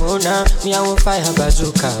waste time, oh nah. Me I won't fire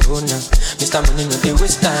bazooka, oh nah. Mr. Money no de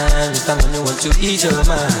waste time, Mr. Money want to ease your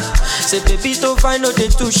mind. Say baby don't find no they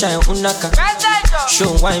too shine, unaka.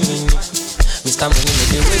 Show why me. Mr. Money no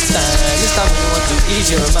de waste time, Mr. Money want to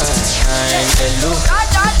ease your mind. Hello,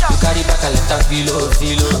 you carry back a lot of filo.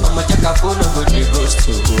 I'ma check a phone no go de ghost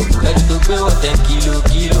to. Ready to pay what 10 kilo.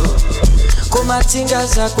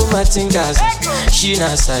 Kumatingaza,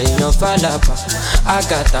 Shina say no falapa.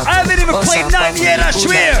 Agata. I haven't even played 9 yet, I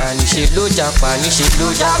swear.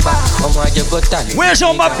 Where's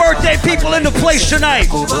all my birthday people in the place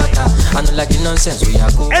tonight?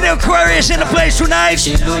 Any Aquarius in the place tonight?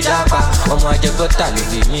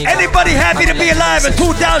 Anybody happy to be alive in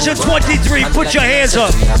 2023? Put your hands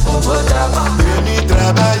up.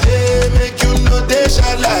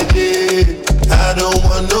 I don't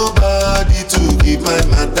want nobody to give my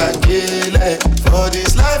matter kill. For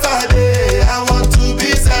this life I live.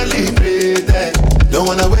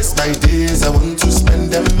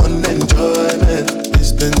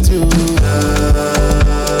 and two.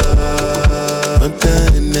 But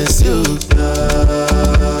then it's you.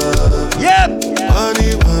 Yep.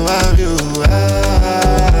 Only one of you.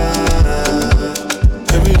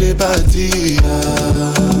 Everyday party.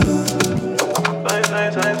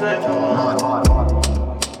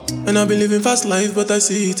 And I've been living fast life, but I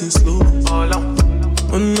see it in slow.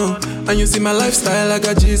 Oh no, and you see my lifestyle, I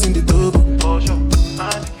got G's in the double.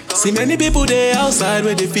 See many people there outside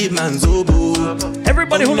where they feed man's oboe.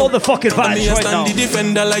 Everybody who know the fucking vibes right now. The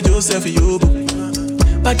defender like Joseph Yobo.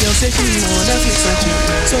 But girl say she want Netflix and chill,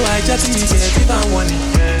 so I just need it if I want it.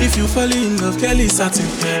 If you fall in love, Kelly satin.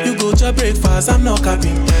 You go to breakfast, I'm not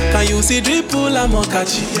capping. Can you see dripple, I'm not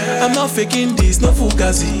catching. I'm not faking this, no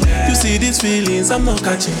fugazi. You see these feelings, I'm not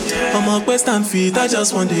catching. I'm on quest and feet, I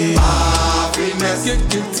just want it. Happiness.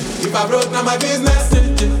 If I broke, now my business.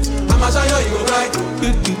 I'ma show you, you go right.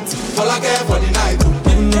 All I care for the night.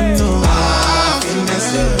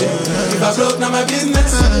 Happiness. If I broke, now my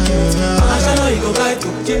business. I'ma show you, you go right.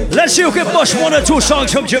 Let's see who can bust one or two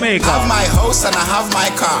songs from Jamaica. I have my house and I have my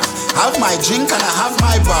car. Have my drink and I have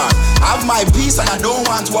my bar. Have my peace and I don't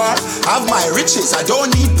want war. Have my riches, I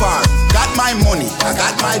don't need bar. Got my money, I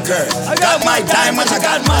got my girl. I got my diamonds, I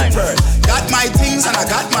got my pearl. Got my things and I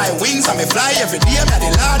got my wings. And me fly every day, I'm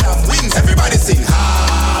the Lord of wings. Everybody sing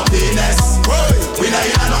happiness. We not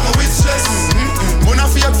in nothing with stress. Gonna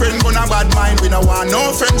fake friend, gonna bad mind. We don't want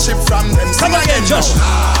no friendship from them. Come again, just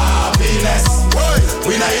happiness.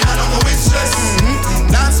 We not in nothing with stress.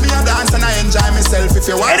 Dance me a dance and I enjoy myself. If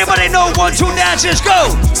you want anybody know 1, 2 dances,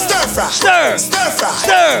 go. Stir fry. Stir. Stir fry.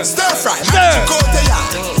 Stir. Stir fry. Stir.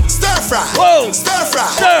 Stir fry. Whoa. Stir fry.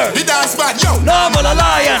 Stir. The dance bad, yo. Normal a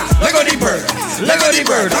lion. Lego the bird. Lego the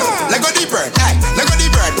bird. Lego the bird. Hey. Lego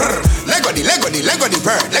the bird. Lego the bird. Lego the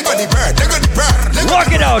bird. Lego the bird.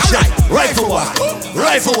 Walk it out, shit. Rifle walk.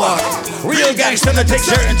 Rifle walk. Real gangster that take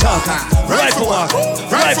certain talk. Rifle walk.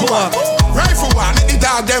 Rifle walk. Rifle walk. Make the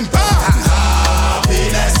dog them bark.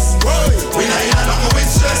 Happiness. We not in nothing with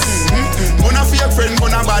stress. Gonna fake friend,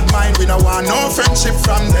 gonna bad mind. We don't want no friendship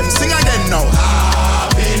from them. Sing again now.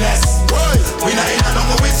 Happiness. We not in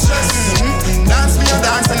nothing with stress. Dance me a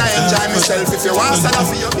dance and I enjoy myself. If you want stand up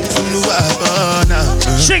for your business.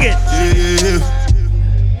 Sing it.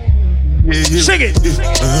 Sing it.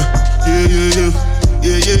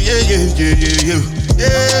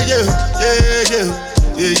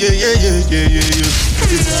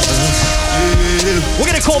 We're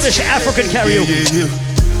gonna call this African karaoke.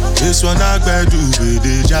 This one I do with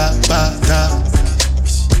the jabata.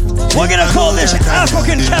 We're gonna call this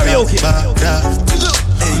African karaoke.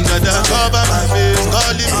 Cover my face,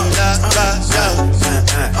 call it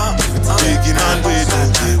taking on with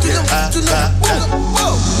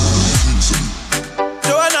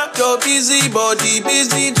Joanna, your busy body,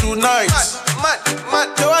 busy tonight.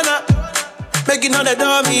 Joanna, making all the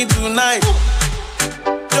dummy tonight.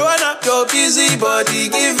 Joanna, your busy body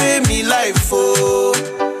giving me life, oh,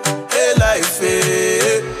 hey life,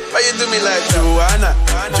 hey. Why you do me like Joanna,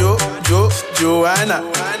 Joanna?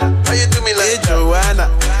 Why you do me like Joanna,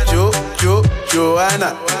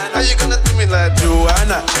 Joanna? How you gonna do me like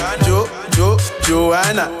Joanna,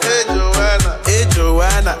 Joanna? Hey Joanna, hey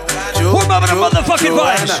Joanna, Who remember the motherfucking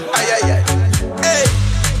vibes? Hey,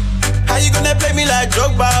 how you gonna play me like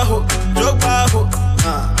Drogba?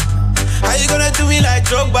 How you gonna do me like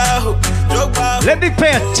Drogba? Let me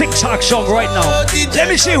play a TikTok song right now. Let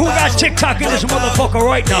me see who got TikTok in this motherfucker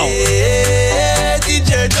right now.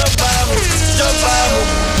 DJ Drogba.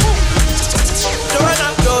 Joanna,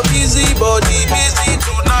 your busy body, busy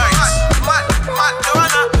tonight.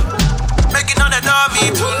 Joanna, making all the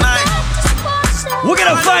dummy tonight. We're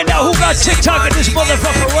gonna find out who got TikTok in this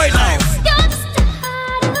motherfucker right now.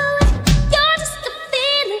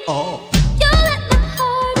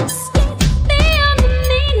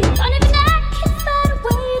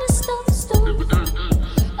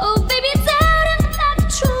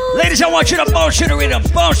 Ladies, I want you to bounce to the rhythm.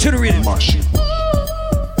 Bounce to the rhythm.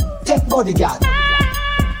 Take bodyguard.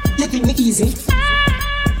 You think me easy?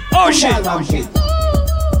 Oh shit.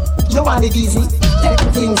 You want it easy? Take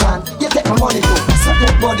the things on. You take my money too. So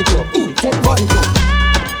take body too. Take body too.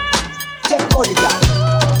 Take bodyguard.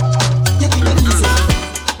 You think me easy?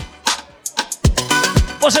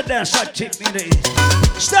 What's a dance like tip in it?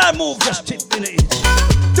 Style move, just tip in it.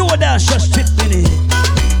 Do a dance, just tip in it.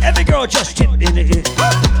 Every girl just tip in it.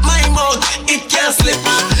 My mouth, it can't slip.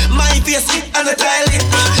 My face, it and a toilet.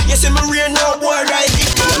 You see me rear now, boy, right it.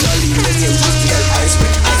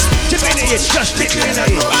 Tip in it, just tip in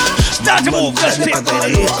it. Start to move, just tip in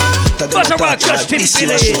it. Bust a rock, just tip in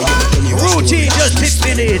it. Routine, just tip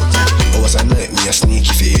in it. I was a night, me a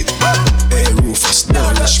sneaky feed. Hey, Rufus,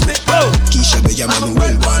 don't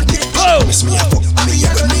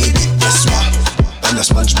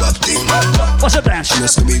a dance.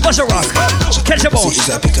 Bust a rock. Catch a bone.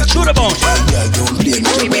 Do the bone.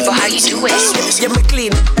 Remember how you do it. Yeah, me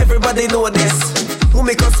clean. Everybody know this. Who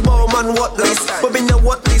make a small man what this? But me know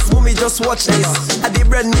what this. Who me just watch this. I did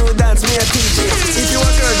brand new dance. Me a teach it. If you a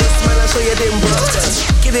girl, just smile and show you them bros.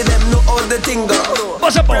 Give them know all the thing go.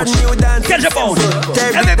 Bust a bone. Catch a bone.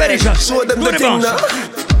 Everybody just show them do the the thing bones. now.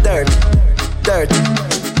 Dirt.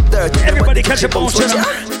 Everybody catch a bone.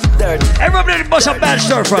 Dirt. Everybody bust a bad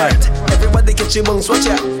stir fry. Everybody catch your bones. Watch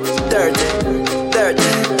out. Dirt.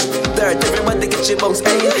 Everybody get your bones.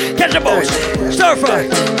 Hey. Catch the bones. Stir fry.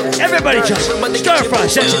 Everybody just stir fry.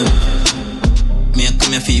 Me I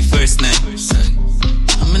come here for your first night.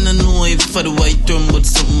 I'm in a know if for the white term, but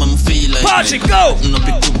something I'm feel like. Party, go! I'm not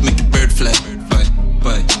pick up, make a bird fly.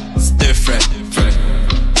 Bye. Stir fry.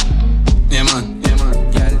 Yeah, man.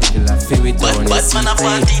 But man, I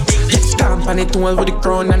party. Stamp on it all with the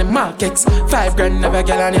crown and the markets. 5 grand of a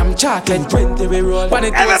girl and I'm chocolate. 20 we roll.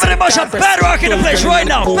 Everybody must have bad rock in the place right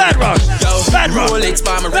now. Bad rock. Bad rock. Bad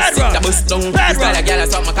rock. Bad rock. Bad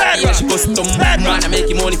rock. Bad rock. Man, I make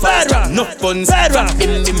him money Bad fast. rock. Enough funds. Bad rock.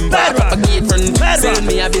 Bad rock. Bad rock. Sell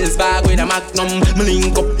me a bills bag with a magnum. Me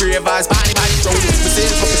link up ravers. Body strong. Me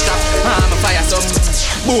sell for the strap. I'm a fire some.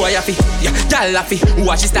 Boy, I feel, yeah, gal I feel.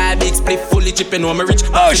 Watch his style, big split, fully chipping on my rich.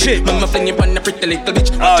 Oh shit. Mama fling him on the pretty little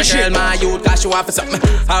bitch. Oh shit. Girl, my youth, cause she want for something.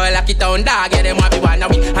 I will lock it down, dog, yeah, them want be one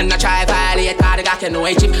of we. And I try violate, cause the guy can know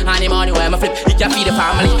a chip. And the money where I'm flip, he can feed the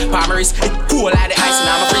family. Palmeries, it cool like the ice and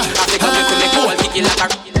I'm a free. I pick up the fillet, cool, kick it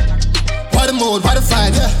like a... What the mood, what the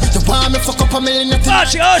vibe, yeah. You want me fuck up a million of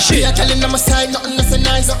things. Oh shit. Yeah, telling them my side, nothing that's a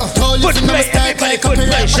nice. Don't listen to my style, like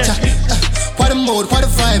copyright. What the mood, what the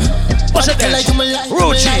vibe. What's a dance?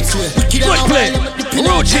 Routine. Good play.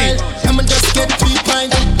 Routine. I'ma just get 3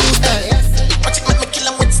 pints and do style. Watch it, make me kill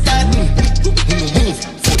 'em with style.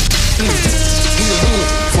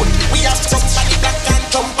 We have somebody black and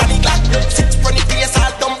somebody black. 6 running place,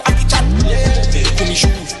 all dumb at the chat. Put me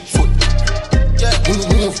shoe, foot.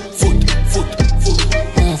 Move, foot.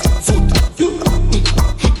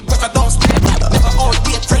 Cause I don't stay, never all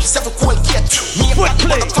day fresh, never cold yet. Me a black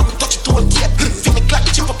motherfucker, touch it all yet. Feel me clap,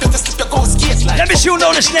 chip up, let us slip your ghost skate. Let me see you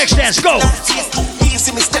know this next dance. Go.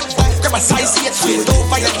 Easy me step back, grab a size 8. Sweet don't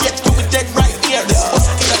violate, you be dead right here. This bust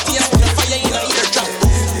in the face, put a fire in a eardrum.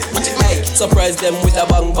 Watch it, mate. Surprise them with a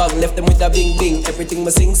bang bang, left them with a bing bing. Everything my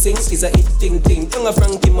sing is a hit ting ting. Young a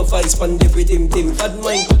Frankie my vice pan every dim dim. Bad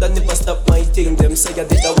mind coulda never stop my thing. Them say I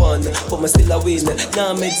did a one, but me still a win.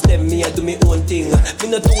 Now meds them, me I do me own thing. Me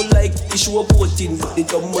not too like issue of voting. They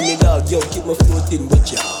dumb money dog, yo keep my floating,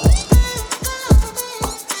 but yeah.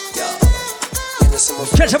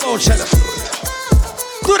 Catch a bone, son.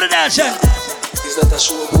 Do the dance, son.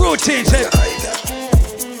 Routine, son.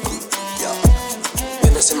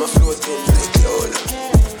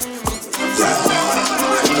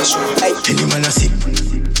 Tell him I sip.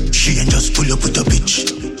 She ain't just pull up with a bitch.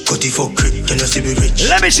 Cut it for crit, tell us to be rich.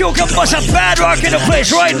 Let me see who can bust a bad rock in the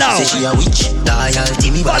place right now. Say she a witch.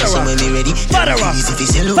 Loyalty me buy some when me ready. Bada rock.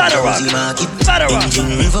 Bada rock. Bada rock.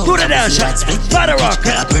 Do the dance, son. Bada rock.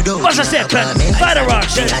 What's a step, man? Bada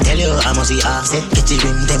rock, son. I tell you I must see offset. Get it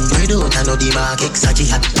rim them bread out. I know the market.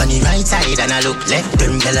 Sachi hat on the right side and I look left.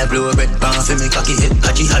 Them tell a blow bread pan for me cocky head.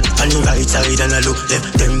 Sachi hat on the right side and I look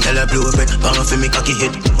left. Them tell a blow bread pan for me cocky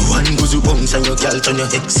head. One goes to bounce and your girl turn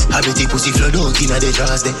your ex. Habity pussy flood out in a the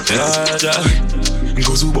jars there.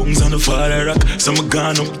 Goes who bones on the fire rock. Some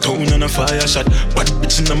gone uptown on a fire shot. Bad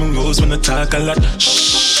bitch in my rose when I talk a lot.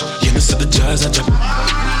 Shh, you know see the jazz I drop.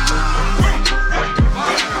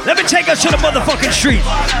 Let me take us to the motherfucking street.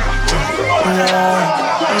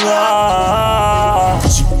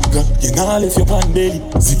 You know lift your pan belly.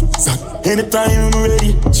 Zig-zag, anytime I'm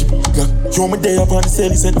ready. You're my day up on the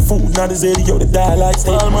celly. Set the food, not the zeddy. Yo, the die like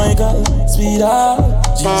stay. Oh my God, sweetheart.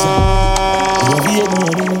 Jesus, you're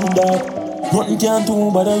Vietnam, dog. Nothing can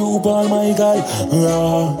do but a roop, all my God.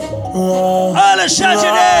 All the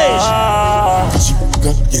Saturdays.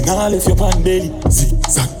 You know lift your pan belly.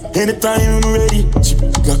 Zig-zag, anytime I'm ready.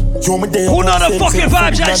 You're my day up who know the fucking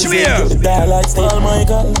vibes, I swear. The die like stay. Oh my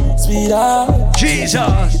God, sweetheart.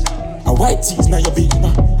 Jesus. A white teeth now your big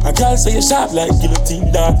man. A girl say you sharp like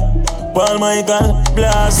guillotine dog. Ball my gun,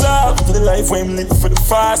 blast up for the life when I'm living for the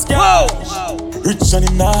fast girl. Rich and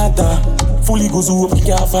in nada, fully goes up, you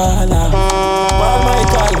can't fall. Ball my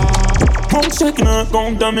gun, I'm checking her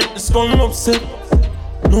account to make the skull upset.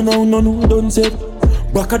 No, don't say.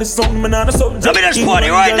 Back of the sun, man, on the subject. Let me just party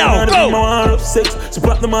right now, go! Up sex, she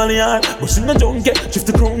brought the money on, but she no don't get. Shift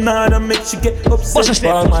the crown on and make she get upset. What's the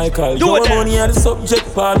step? Paul Michael, Do yo, it money on the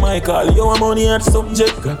subject. Paul Michael, yo, money on the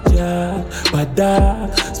subject. Got ya,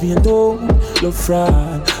 bada, spin down, love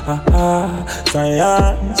fraud,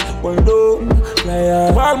 science, well done,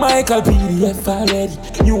 liar. Paul Michael, PDF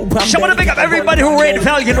already. New brand. Somebody pick up everybody who rated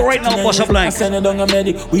Falcon right now, what's up, Blank? Send it down a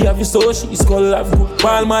medic. We have your social, skull have good.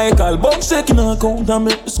 Paul Michael, box shaking account and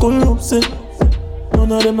make the skull upset.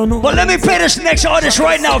 None of them, no. But let me play this next artist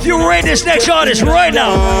right now. If you rate this next artist right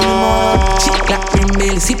now.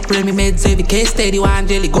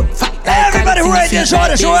 Everybody who rate this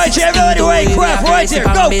artist right here. Everybody rate crap right here.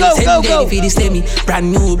 Go.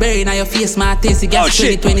 Brand new berry now your face, my taste. Oh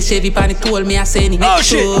shit. 2020 Chevy pan it told me I send it. Oh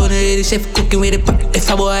shit. The chef cooking with the pot. If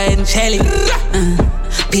a boy and Shelly.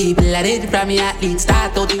 People are ready from me at least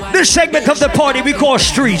start out. This segment of the party we call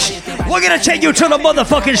Streets. We're gonna take you to the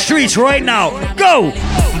motherfucking streets right now. Go!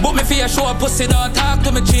 But me fear show pussy don't talk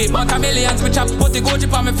to me cheap. But a millions me chop put the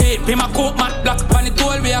Gucci on me feet. Be my coat matte black pan it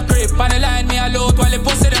told me a creep. Pan the line me a load while the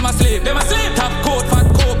pussy them asleep. Them asleep. Top coat, fat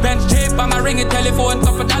coat, bench tape. And a ring it telephone,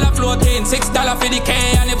 top $1 floating. $6 for the K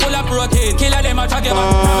and it full of protein. Killer them a drag you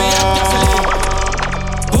back from me up gasoline.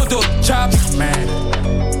 Voodoo chop, man.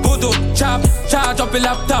 Voodoo chop, charge up your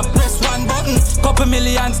laptop. Press one button, couple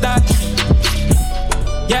millions that.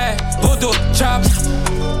 Yeah, voodoo chop.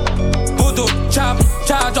 Voodoo chop,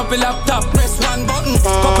 charge up your laptop. Press one button,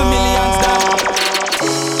 couple millions that.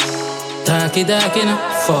 Darky now,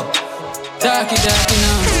 fuck. Darky now.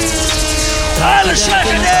 All the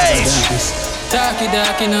second days. Darky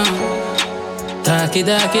now. Darky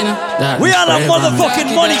now. We on a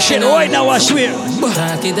motherfucking money shit right now, I swear.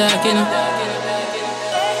 Darky now.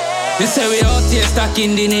 You say we out here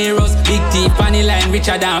stacking dineros. Big teeth on the line,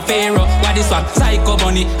 richer than Pharaoh. What is what? Psycho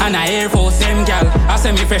money and a Air Force, them gal. I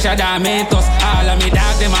say me fresher than Mentos. All of me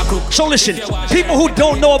dog, them a crook. So listen, people who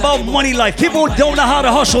don't know about money life, people who don't know how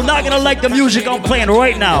to hustle, not gonna like the music I'm playing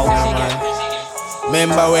right now.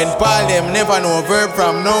 Remember when Paul them never know verb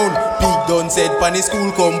from noun. Pig done said pan the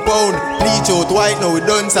school compound. Bleach out white, now we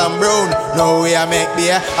done some brown. Now we a make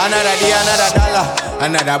beer, another day, another dollar.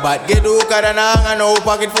 Another bat get hookah and hang. And now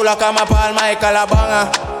pocket full of Kama Paul Michael a banger.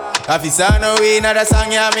 If it's on the way, another song,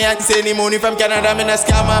 yeah, me and send the money from Canada, me a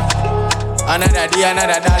scammer. Another day,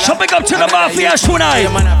 another dollar. So big up to the mafia tonight.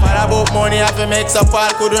 Man, I fall about money, have to make some Paul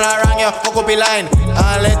could not wrong you. Fuck up the line.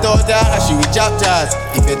 And let out the hanger, she will chop jazz.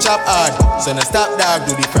 If you chop hard, so no stop dog,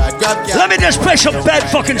 do the fraud grab. Let me just play some bad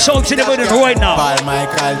fucking songs in the middle right now. Paul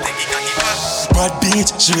Michael. Bad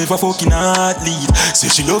bitch, she never fucking athlete. Say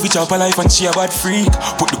she love it up her life and she a bad freak.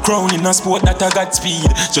 Put the crown in a sport that I got speed.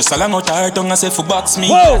 Just along out her tongue and say for box me.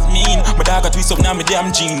 That's mean, my dog a twist up now my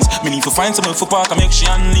damn jeans. Me need to find someone for park and make she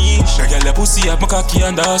unleash. The girl a pussy up my cocky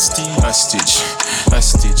and a stitch. A stitch.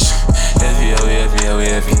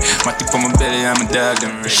 Heavy. My tip on my belly and my dog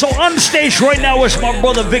them rich. So on stage right now is my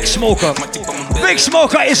brother Vic Smoker. Vic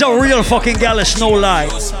Smoker is a real fucking gal, it's no lie.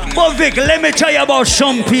 But Vic, let me tell you about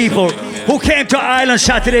some people who came to Island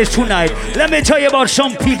Saturdays tonight. Let me tell you about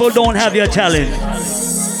some people don't have your talent.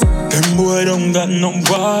 Them boy don't got no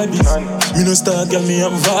bodies. Me no start, girl, me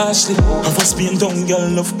up vastly. Have a spin down, girl,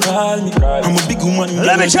 love call me. I'm a big woman.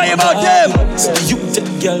 Let me tell you about them. You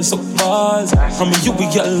take girl so balls. I'm a you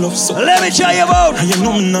girl love so. Let me tell you about. And you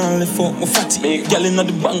know me now left for my fatty. Girl in the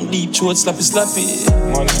bank deep throat slappy.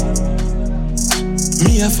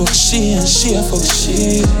 Me a fuck she and she a fuck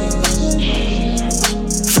she.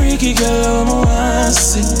 Freaky girl, I'm a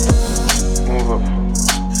wassy. Move up.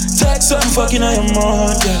 Take some fucking I am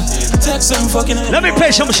on, yeah. Take some fucking I am. Let me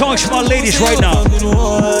play some songs for my ladies right now.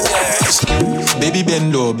 Baby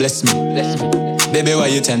bend low, bless me. Baby, why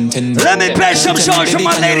you 10? Let me play some songs for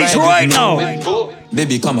my ladies right now.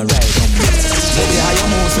 Baby, come and ride on me. Baby, how you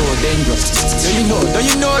move so dangerous? Don't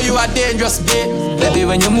you know you are dangerous, babe? Baby,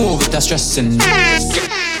 when you move, it's stressing me.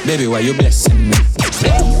 Baby, why you blessing me?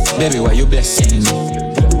 Baby, why you blessing me?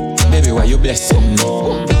 Baby, why you blessing me?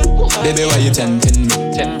 Baby, why you tempting me?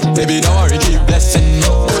 Baby, don't worry, keep blessing me.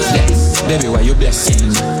 Baby, why you blessing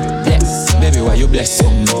me? Baby, why you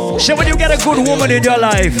blessing me? So when you get a good woman in your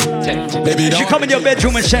life, baby, she come in your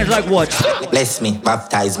bedroom and says like what? Bless me,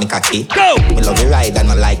 baptize me cocky. Go! Me love you ride and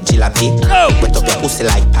I like jalopy. Go! Wet up your pussy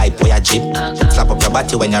like pipe or your jeep. Slap up your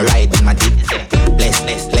body when you ride in my deep. Bless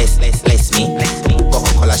me.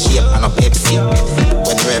 Coca-Cola shape and a Pepsi.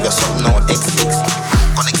 When you have your something now, X6.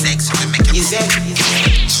 Connect sex, you make you easy.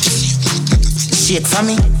 Shake for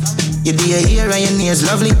me. You do your hair and your nails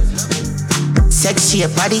lovely. Sexy your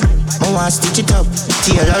body. I want to stitch it up.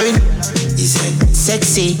 Tailoring.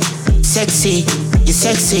 Sexy. You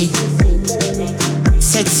sexy.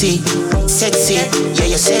 Sexy, sexy, yeah,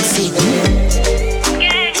 you're sexy.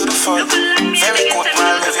 Beautiful, very good,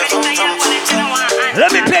 man. Live your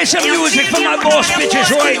Let me play some music for my boss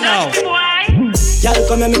bitches right now. Y'all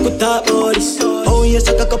come and make me talk about this. Oh, you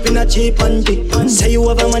suck a cup in a cheap panty. Say you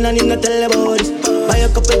have a man and you not tell about this. Buy a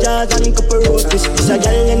couple jars and a couple roses. It's a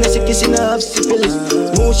girl and a sickness in a half syphilis.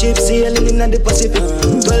 Smooth ship sailing in the Pacific.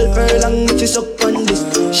 12 furlong if you suck on this.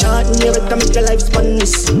 Short in your better make your life span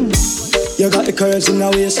this. You got the curves in the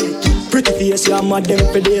waist. Pretty face, you're mad them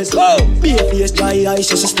for days. Be a face, dry eyes,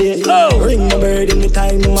 just stay. Ring my bird in the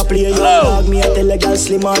time I play. You dog me, I tell a girl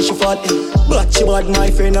slim and she fat. But she bad, my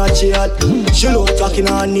friend, not she hot. She look talking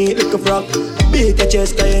on neat like a frog. Beat your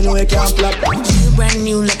chest, I know you can't flap. You brand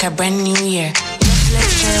new like a brand new year. Let's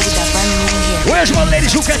share with a brand new year. Where's my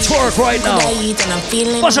ladies who can twerk right now?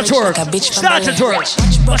 What's a twerk? Start to twerk.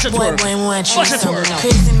 What's a twerk? What's a twerk?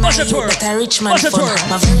 What's a twerk? That a rich man What's a fun. twerk?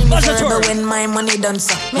 My very What's a miserable twerk? when my money done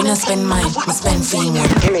so. Me not spend mine, me spend for you.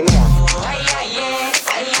 Give me more.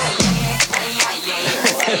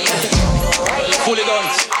 Fully done.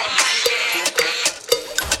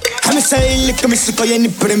 I'm say, look at me, so you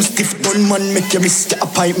need them stiff gun man, make you miss the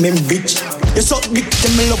appointment, bitch. You suck big,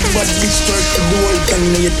 tell me love bad bitch, twerk the whole gang,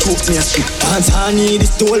 now you talk me a shit. Dance honey,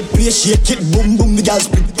 this the whole place, shake it, boom boom, the girls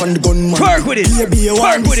split on the gun man. Twerk with it, baby, you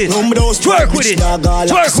twerk want with this, it, no, those twerk with it, dog, all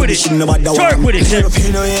twerk with it, twerk with it. Never pay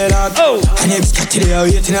no head out. Oh, and it's got to the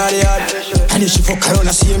waiting on the yard. And if she fuck around,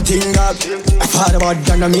 the same thing, dog. I thought about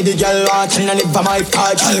that, I made the girl watch, and I live by my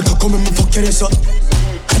part. Girl, come and fuck your ass up.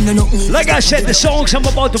 Like I said, the songs I'm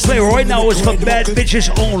about to play right now is for bad bitches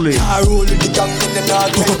only. I roll with the gang in the dark.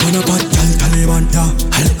 Cook up on a pot, girl, Taliban, yeah.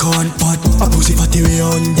 Alcohol and pot. A pussy fatty way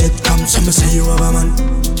on dead cam. Some say you have a man,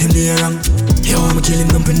 them they wrong. You want me kill him,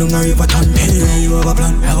 dumping down a river ton. Anyway, you have a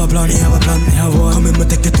plan, have a plan, have a plan, have one. Come in, me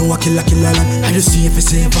take it to a killer land. I just see if it's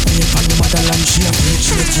safe, I feel from the motherland. She a freak,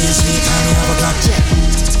 she a case, me time, have a clock.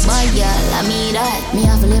 My girl, I mean that. Me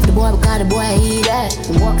have to leave the boy because the boy eat that.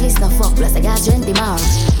 The walk list of fuck, plus I got 20 miles.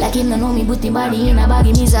 Like him, no know me, put him body in a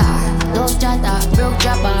baggy mizar. Dove chatter, broke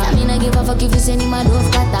chopper. I mean, I give a fuck if you send him a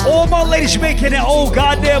dove cutter. All my ladies making that old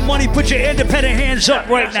goddamn money, put your independent hands up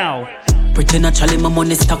right now. Pretty naturally, my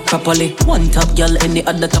money stack properly. One top girl and the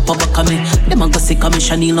other top of back of me. Them a go sick of me,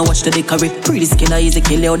 Chanel, now watch the decorate. Pretty skin, easy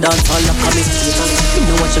kill you, dance all up of me. You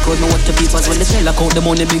know what you crowd, know what the peoples. When they tell I count the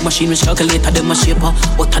money, big machine, which calculator, them a shaper.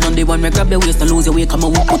 But turn on the one, me grab the waist, and lose your way, come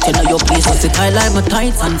and put you in your place. I sit tight like my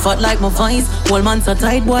tights, and fat like my vice. Whole man so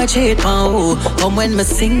tight, boy, cheat, oh. Come when me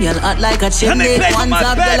sing, you'll act like a chimney. One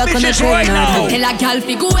top girl, I couldn't train her. Tell a girl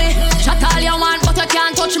fi go away. Shut all you want, but you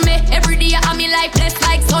can't touch me. Every day I'm in life, blessed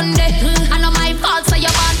like Sunday. I know my fault, so you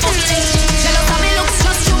want ugly. Jealous of me looks,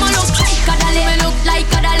 just you me look like a dolly. Me look like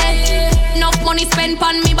a dolly. Enough money spent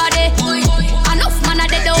on me body. Enough man a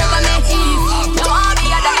dead over me. You want be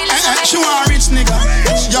a dolly like me. She want rich nigga,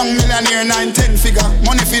 young millionaire, 9-10 figure.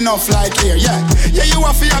 Money fi enough like here, yeah. Yeah, you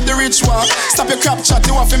have to have the rich walk. Stop your crap chat,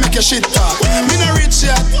 you have to make your shit talk. Me no rich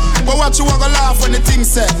yet, but what you want to laugh when the thing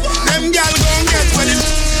said. Them gal gon' get when it.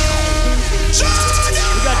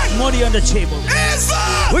 We got money on the table.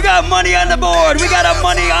 We got money on the board. We got our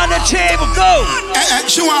money on the table. Go.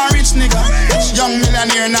 She want rich nigga, young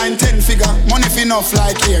millionaire, 9-10 figure. Money fi enough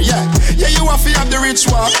like here, yeah. Yeah, you have to have the rich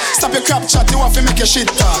walk. Stop your crap chat, you have to make your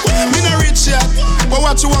shit talk. Me no rich yet, but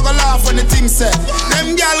what you want to laugh when the thing said.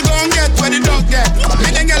 Them gal gon' get where the dog get.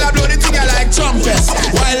 Me them gal a blow the thing like trumpets.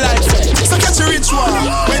 Wildlife, so catch your rich one.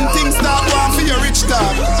 When things start going for your rich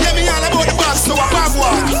dog. Yeah, me all about the boss, so I bag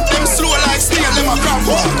one. Them slow like snail, them a crab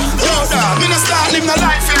one. Yo, dog, me no start live no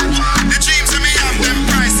life yet. The dreams of me have them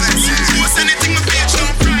priceless. What's anything my page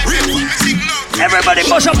don't price. Everybody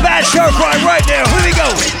bust a bad stir fry right there. Here we go.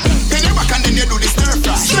 Then you back and then you do the stir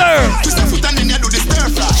fry. Stir. Twist your foot and then you do the stir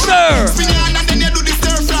fry. Stir. Spin your hand and then you do the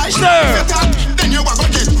stir fry. Stir. Then you go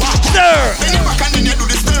get whack. Stir. Then you back and then you do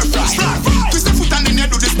the stir fry. Twist your foot and then you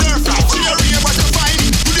do the stir fry. See your rear what you find.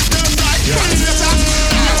 Do the stir fry.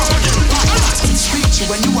 Speak to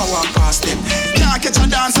when you are walk past them. Can't catch a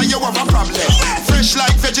dancer, you have a problem. Fresh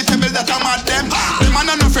like vegetable that I'm at them. Them man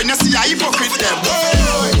and no friend, you see I hypocrite them.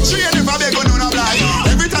 She ain't never beg on no blind.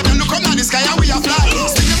 Every time you look up now the sky and we a fly.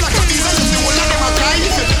 Stick them like a piece of the whole of them a cry.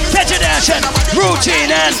 Catch a dancing,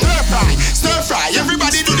 routine and stir fry,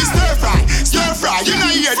 everybody do the stir fry. Stir fry, you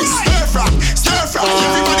know hear this stir fry. Stir fry,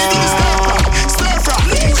 everybody do the stir fry. Stir fry.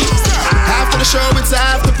 After the show it's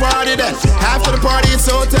after party then. After the party it's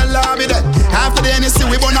hotel lobby then. After the NSC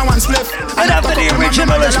we burn a one spliff. And after the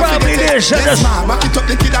original is probably this. Back it up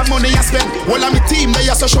the kid have money I spend. All of me team they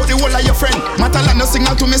also show the whole of your friend. Matalan no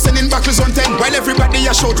signal to me sending back on 10. While everybody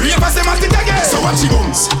a show ravers them at it again. So watch the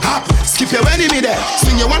bones, hop, Skip your enemy there.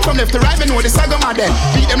 Swing your one from left to right, me know the saga mad there.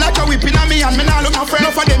 Beat them like a whipping on me and me nah look my friend.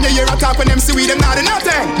 Enough of them, you hear a talk when them see we them not do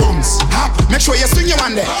nothing. Booms, hop, make sure you swing your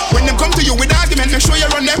one there. When them come to you with argument, make sure you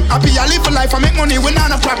run them. Happy I live for life, I make money, we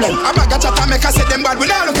not no problem. I bag a chat and make I say them bad, we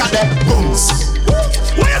not look at them. Booms.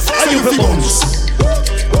 What you say? So you feel booms.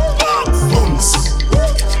 Booms.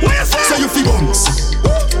 What you say? So you feel booms.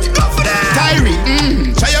 Kyrie,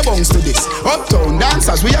 try your bones to this. Uptown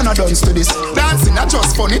dancers, we are not done to this. Dancing not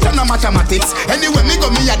just fun, it's not mathematics. Anyway, me go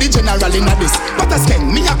me a the general in this. But I scan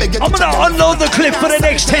me a beg. I'm gonna unload the clip for the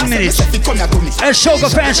next 10 minutes. And Soca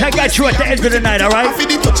fans, I got you at the end of the night, alright?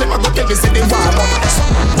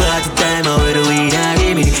 Party time, I wear the weed, I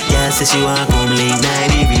give me. Girl says she want come late night,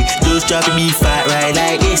 evening. Those dropping me fat right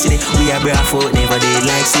like yesterday. We are barefoot, never did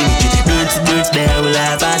like symmetry. Don't there, we'll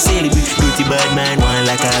have our celebrate. Pretty bad man, one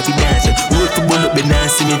like a happy dancer. Work to bull up the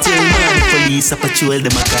dance, cemetery. The police, I patrol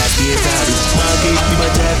them, I can't be a party. Market, be my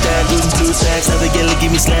drive tag, good blue sacks. Have a girl give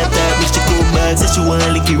me slap tap, bitch to come back. Says she want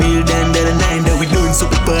lick it real down the nine. That we doing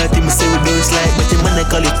super party, me say we don't slide. But the man I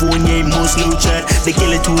California, most slow chat. They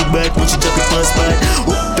kill it too bad, when she drop it past spot.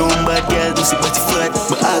 Don't bad girl, do see what you flat.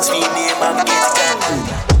 My ask me name, I'm get it.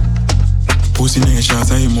 Pussy nigga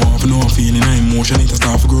shots, I more of no feeling, I emotion, it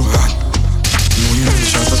start to grow hot. No, you know the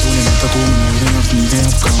shots, that's only not a two minutes, they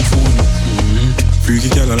have come phone. Freaky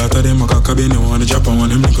girl, a lot of them, I cock a bin, they wanna drop, I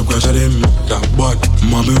want them, link up, crash of them. That bad,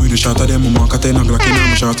 mama with the shot of them, I'm a 10 o'clock in,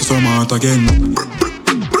 I'm a shot to some heart again.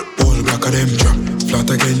 All black of them, drop, flat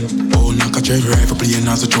again. Oh, knock a cherry rifle, playing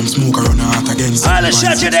as a drum, smoke around the heart again. All the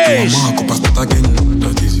shot your days. Mark up a spot again,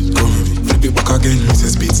 that is it, come here. Back again,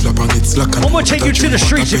 Mrs. Beat slap and get slack. I'm gonna take you to the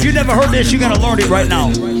streets. If you never heard this, you're gonna learn it right now.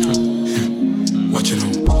 Watch it now,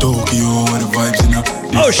 Tokyo, where the vibes in up.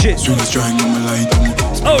 Oh shit. Swing is trying on my light.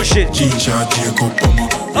 Oh shit. G-shot, J-cup,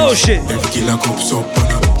 oh shit. Every killer cups up on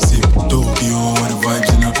up. See, Tokyo, where the vibes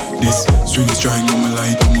in up. This swing is trying on my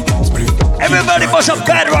light. Everybody must have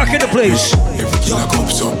bad rock in the place. Every killer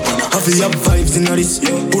cups up on up. Have you have vibes in this?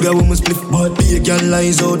 Put a woman split, but be a girl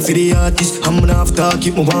lies out for the artist. I'm gonna have to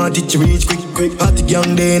keep my want it to reach quick. Party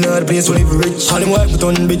young day in the place where live rich. All them wife with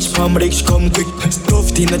on bitch, palm rich come quick.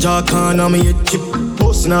 Stuffed in the jar can, I'm a hit chip.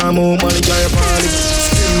 Boss now more money, jar party.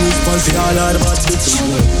 Skin loose, fancy all of the bad bitch.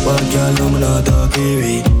 Bad girl, I'm not talking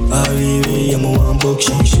way. I'm a one book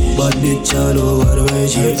shit. Bad bitch, I know what the way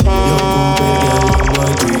she. Young couple girl, I'm my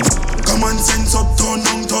dream. Common sense up, down,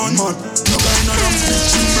 man. No guy, no damn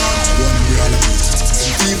bitchin' man. One reality.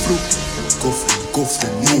 Deep look. Go for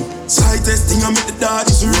no. Slightest thing I make the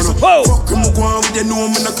daddies run up. Fuck him, go on with the no,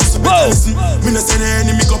 me not cuss a better listen. Me not send the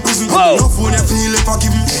enemy go prison. No phone, you feel if I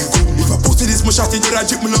give him. If I post this, my shot in your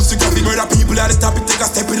drip, me love to grab it. Murder people at the top, it take a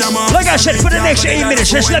step in a man. Like I said, for the next 8 minutes,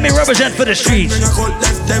 just let me represent for the streets.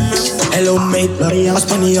 Hello, mate. I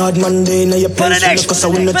spend a hard Monday, now you're for the next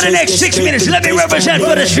 6 minutes, let me represent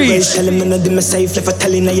for the streets. Tell him me not do me safe, if I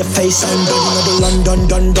tell him now your face. I'm done,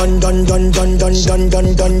 done.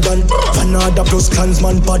 Fanada plus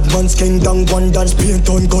clansman, bad man, skin down, one dance, paint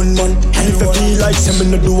on gunman. And if you feel like say me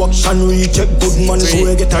no do action, recheck good man, so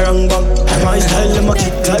you get a wrong back. And my style, them a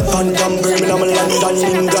kick like Van Damme, Birmingham,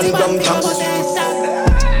 London, England, Brampton.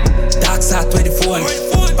 Dark side 24.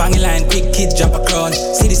 Banging line, quick kid, drop a crown.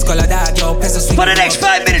 See this color dog, yo, peso swing. For the next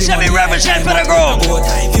 5 minutes, let me represent for the girl.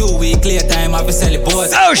 Few weeks later, time, I've been selling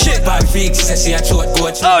boats. Oh shit. Bad freak, she said she a short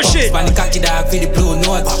goat. Oh shit. Span the cocky dog for the blue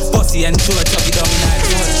note. Pussy and short, chubby down in her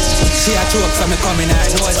throat. She a choke, so me coming her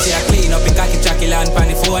note. She a clean up in cocky tracky land pan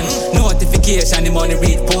the phone. Notification, the money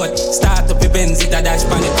read port. Start up the Benz, it a dash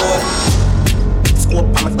pan the boat. Scope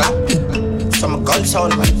on my clap. Some gun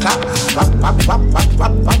sound my clap. Wap wap wap wap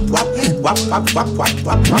wap wap wap wap wap wap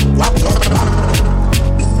wap wap wap wap.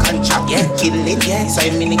 Contract, yeah, kill it, yeah. So I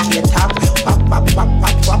minicate top. Wap wap wap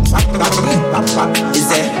wap wap wap wap wap. Is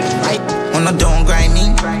that right? On a don't grind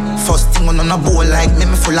me. First thing on a bowl like me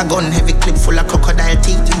full of gun, heavy clip full of crocodile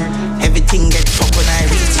teeth. Everything get fucked when I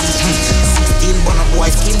reach it. 16 bun a boy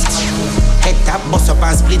skin. Head tap, bust up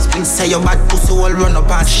and split. Say your bad pussy all run up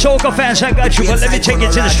and Soca fans, I got you, but let me take you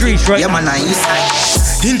to the streets right now.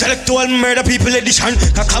 Intellectual murder people edition.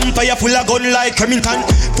 A campfire full of gun like Remington.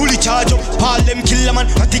 Fully charge up, all them kill a man.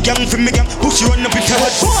 At the gang from me gang, pussy run up with your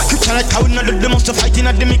head. Kryptonite town, and the monster fighting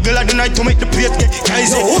at the middle of the night to make the place get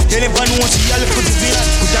crazy. They never know see all the good villain.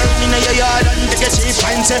 Could I run in your yard and they get shape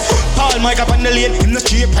and say Paul Mike up on the lane, in the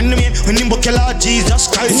street and the main. When him book your Lord Jesus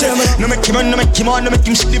Christ. No make him on, no make him on, no make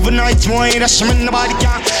him sleep at night. That's him in nobody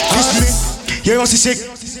can kiss me. You want to sick?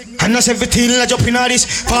 And that's everything I jump in all this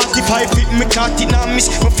 45 feet, me can't it now miss.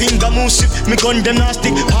 My finger move swift, me gun them now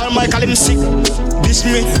stick. Paul Mike call him sick. This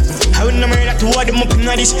me, I wouldn't murder to all them up in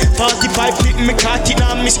all this 45 feet, me can't it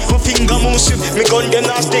now miss. My finger move move swift, me gun get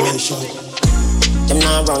nasty. Them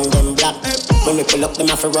now run them black. When we pull up, them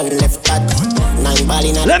have to run left back.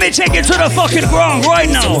 Let me take it to the fucking ground right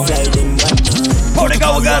now.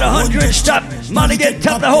 Protocol, we got 100 stop. Money get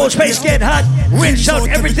top, the whole space get hot. Rinse out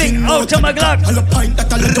everything out of my Glock.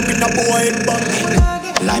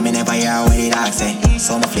 Like me never hear what it all say.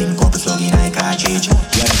 So my flame couple slug in a cartridge.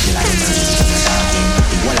 You're the killer in the region, you're talking.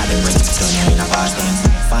 The whole of them ready to turn you in a past tense.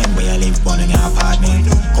 Find where you live, born in your apartment.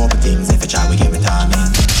 Couple things, if a child we give it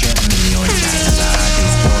torment. Straight me on China's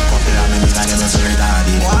artist. Couple of me got them so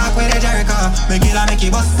retarded. Walk with the Jericho, make it make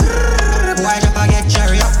it bust. Boy drop a get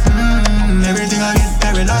cherry up. Everything I get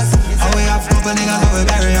perilous. How we have couple niggas over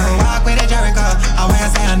bury up. Walk with the Jericho, how we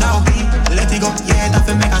say I know. Let it go, yeah, that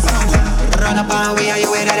will make a sound. Run up and we are you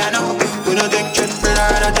way that I know. We don't take trip, but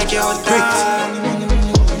I don't take you out there.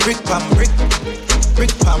 Brick pam brick, brick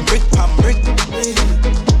pam brick pam brick,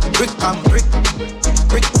 brick pam brick,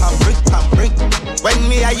 brick pam brick pam brick. When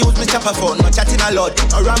me I use my chopper phone, no chatting a lot.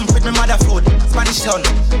 I ramp with my mother phone, Spanish town,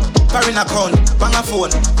 foreign account, bang a phone,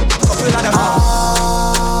 couple of the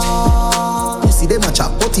phone. You see them a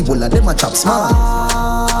chop, potty-bola, them a chop smart.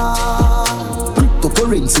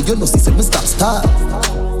 Cryptocurrency, you know see me stop start.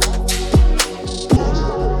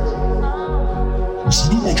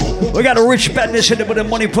 We got a rich badness in there, but the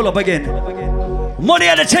money pull up again. Money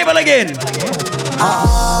at the table again.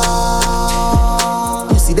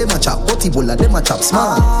 You see them a chop, potty-bola, them a chop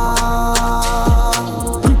smart.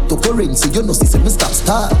 Cryptocurrency, you know see me stop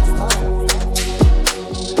start.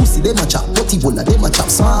 You see them a chop, potty-bola, them a chop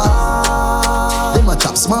smart. Them a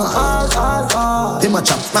chop smart. Them a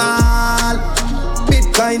chop smart.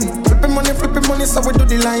 Bitcoin, flipping money, so we do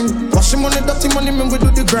the line. Washing money, dirty money, man, we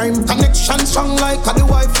do the grime. Connection strong like the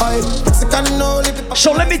Wi-Fi.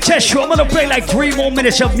 So let me test you. I'm gonna play like 3 more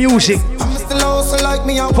minutes of music from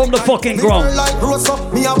the fucking ground.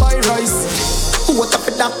 Me a buy rice. What up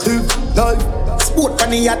with that life? Sport on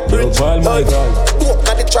the yacht bridge. Walk on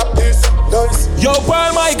the trap is nice. Yo,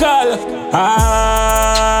 Paul Michael.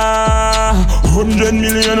 100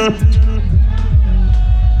 million.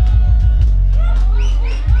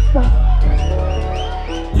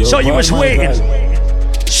 So you was waiting.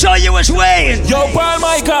 So you was waiting. Yo, Paul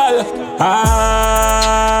Michael.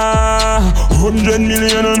 100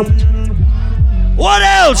 million. What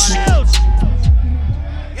else?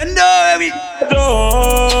 You know every.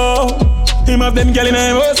 Him have them girl in a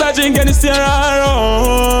house, I drink and they stay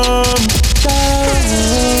around.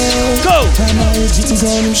 Go. Jeans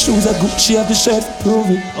on him, shoes are Gucci, have the shirt, prove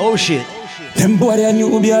it. Oh shit. Them boy they a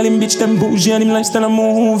newbie, all him bitch, them bougie and him lifestyle a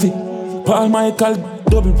movie. Paul Michael,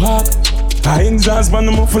 double park. I exhaust on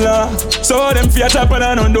the muffler. So them fear chopper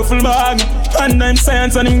and on duffel bag. And I'm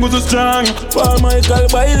science and him go too strong. Paul Michael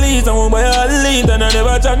buy leads and won't buy a lead and I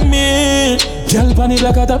never tag me. Girl pan it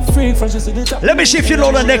like a top freak from just to the top. Let me see if you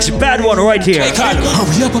know the next bad one right here. We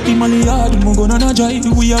a poppy money hard, we go on a drive.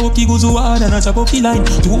 We a walkie go so hard and a chop up the line.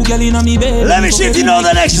 2 girl in a me bed. Let me see if you know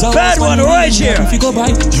the next bad one right here. If you go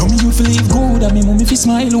by, yo me you feel live good and me mommy fi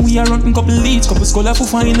smile. We a run couple leads, couple scholar for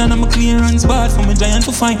fine and I'm a clearance bad from a giant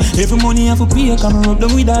for fine. Every money I for pay, come rub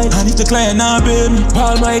them with die. And if the client not pay me,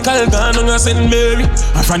 Paul Michael gone on a St. Mary.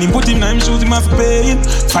 I find him put him now him shoes him have to pay him.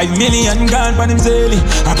 5 million gone pan him daily.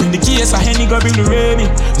 I bring the case, I Henny go bring the Remy.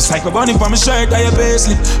 The psycho bunny for my shirt, I a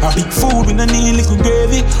paisley. A big food with a neat little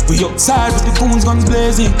gravy. We outside with the goons guns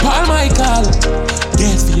blazing. Paul Michael,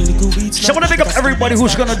 dance for your little weeds. So I want to pick up everybody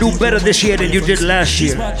who's gonna do better this year than you did last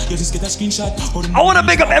year. I want to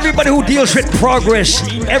pick up everybody who deals with progress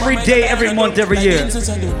every day, every month, every year.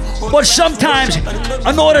 But sometimes,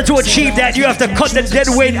 in order to achieve that, you have to cut the dead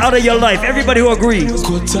weight out of your life. Everybody who agrees.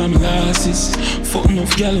 Good time losses, fucking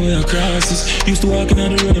off gal where I crosses. Used to walk in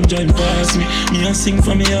on the road, them driving past me. Me and sing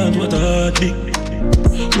from me heart, what a heartbeat.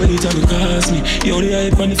 Well, it all cost me. Yo, the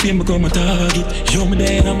hype and the fame become a target. Yo, me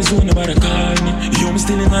there and I'm zone about to call me. Yo, me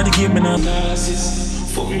still in the game and I'm losses.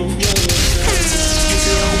 Fucking off gal where I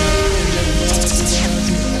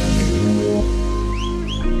crosses. Used to walk in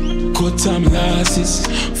on the road, driving past me. Cut time losses,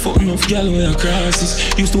 fucking off gal where I crosses.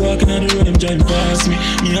 Used to walk in on the road, them driving past me.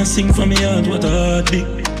 Me and sing from me heart, what a heartbeat.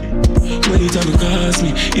 Well, it all cost me.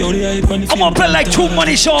 Yo, the hype and the I'm gonna play like 2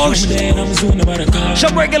 money songs.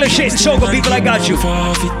 Some regular shit, Soca people, I got you. Me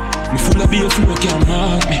full of beer, flow can't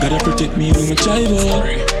mark me. Gotta protect me when I drive up.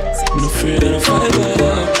 I'm not afraid of a fiber.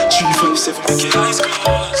 357 make your eyes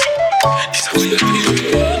close. This is how you do it.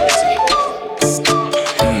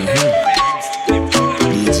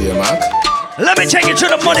 DJ Mac. Let me take you to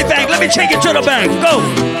the money bank. Let me take you to the bank. Go.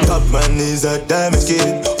 Top man is a diamond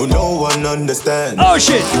kid who no one understands. Oh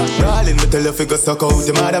shit. Darling, me tell you figure suck out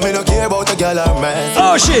the mother. Me no care about a girl or man.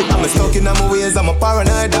 Oh shit. I'm stuck in my ways. I'm a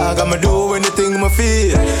paranoid dog. I'ma do anything I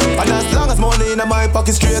feel. And as long as money in my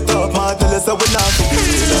pocket straight up, man tell us I will not forget.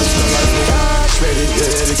 As long as me cash ready,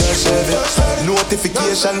 yeah, the cash heavy.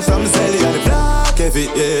 Notification from Zelly and the black heavy,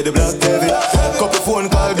 yeah, the black heavy. Couple phone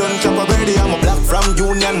call done chop already. I'm a black from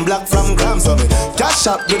Union, black from Gram. So me cash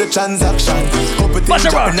up with the transaction. Couple things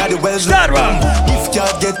dropping at the Wells. If you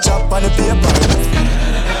get chop on the paper.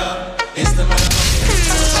 It's the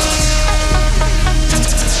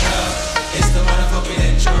motherfucking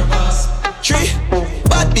intro boss. Tree,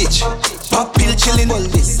 bad bitch. Pop pill chillin'.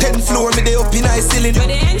 10th floor, me they up in high ceiling.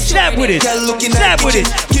 Snap with it. Snap with it.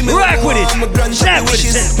 Rock with it. Snap with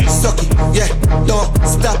it. Suck it, yeah. Don't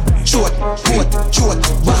stop. Short,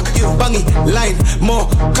 back, bang it, line, more,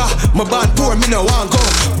 car, my band pour, me no want go.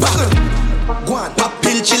 Back, go on, pop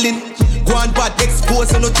pill chillin'. Go on, bad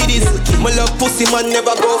expose no titties. My love pussy man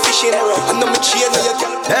never go fishing. And no me chain no you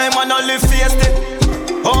can. Hey man, only face it.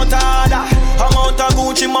 Out order, amount of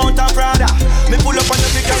Gucci, mount of Prada. Me pull up on the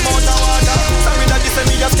big amount of water. Sorry that this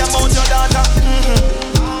me just came out your data.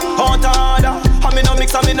 Out order, I me no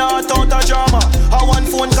mix, I me not out of drama. I one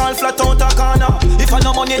phone call flat out a corner. If I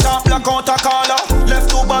no money talk black out a caller.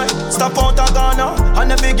 Left Dubai, stop out a Ghana.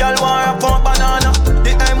 And the big girl want a pump banana.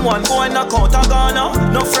 The M1 boy knock out a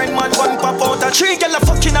Ghana. No friend man one pop out a tree. Girl a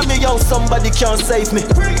fucking at me house, somebody can't save me.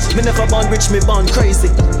 Me never born rich, me born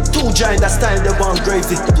crazy. Too giant that style they want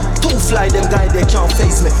gravy. Too fly them guy they can't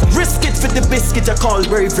face me. Risk it for the biscuit I call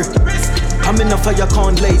bravery. I'm in a fire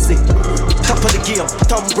con lazy. Top of the game,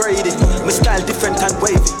 Tom Brady. My style different and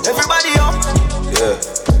wavy. Everybody up. Yeah,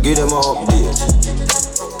 give them a update.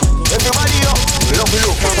 Everybody up. Look.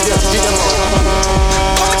 Yeah, give them a update.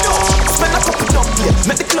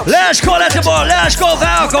 Let's go, let the ball. Let's go,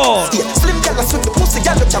 Falcon. Slim gal swing the pussy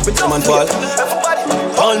gal chopping up. Man, Paul.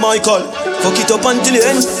 Paul Michael. Fuck it up until the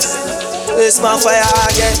end. Place my fire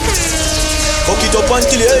again. Fuck it up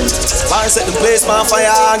until the end. Man set the place my fire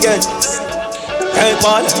again. Hey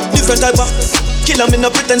Paul, different type of killer, me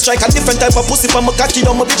no pretend strike. A different type of pussy for my cocky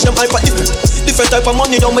down my bitch them hyper different. Different type of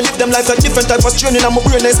money down me live them life. A different type of straining on my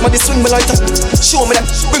brain nice man they swing me lighter. Show me that,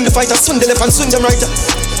 bring the fighter, swing the left and swing them right.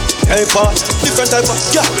 Hey Paul, different type of,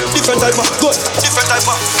 yeah, different type of, good, different type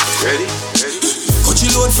of. Ready?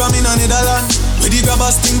 Coachy load from in Netherlands. Where the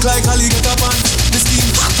grabbers stink like alligator pan. The steam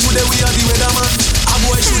hot today we are the weatherman. A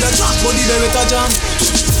boy shoulda drop but the director jam.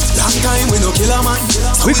 Long time we no kill a man.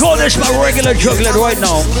 We call this my regular juggling right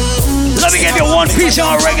now. Let me give you one piece of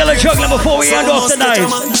our regular juggling before we end off tonight.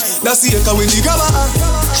 That's the echo when the grabber.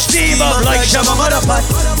 Steam up like Shabba Motherfucker.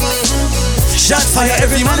 Shot fire,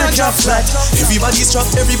 every man a drop flat. Everybody's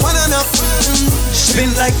trapped, every pan and up.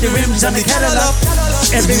 Spin like the rims on the Cadillac.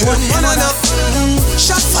 Everyone pan and up.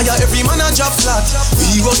 Shot fire, every man a drop flat.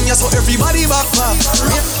 We run ya so everybody back.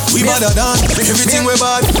 We badder than everything we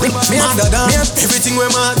bad. Madder than everything we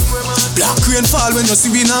mad. Black rain fall when you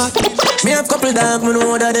see we not. Me have couple dog, me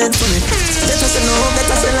know that dead for me. Let us know, let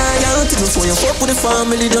us loyalty. Before you fuck with the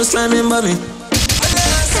family, just remember me.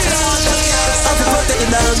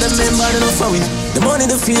 The money,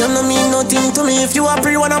 the fame, no mean nothing to me. If you are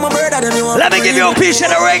free, one I'm a bird, then you want. Let me give you a piece of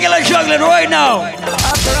the regular juggling right now.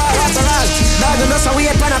 After all, dog, you know so we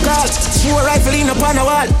ain't pan a call. Four rifle in upon the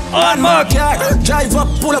wall. On mark. Drive up,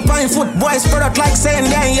 pull up on foot, boys spread out like saying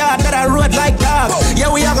damn yard that I road like dog.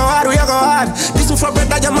 Yeah, we are go hard, we are go hard. This is for bread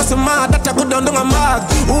that you must mad, that I could don't do a mad.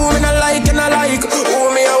 Who me not like and I like,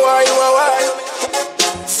 who me a why, you a why.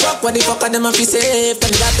 Fuck what the fuck are them if you safe,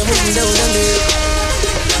 and got them moving down and there.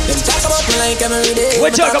 Them talk about me like every day. We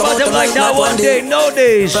talk about them like that one day, no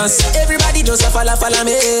days. Everybody just a follow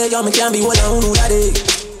me. Yo, me can't be one who know that day.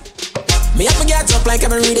 Me have to get up like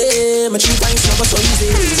every day. My 3 pints never so easy.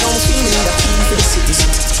 Now I'm feeling the key for the city.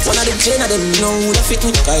 One of the gen of them know who the fit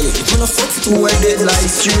me. Kylie, if you no fuck for 2 Who are dead like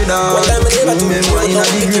straight out. Remember in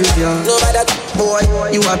the graveyard. No matter boy,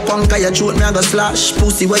 you a punk, I throat me I go slash.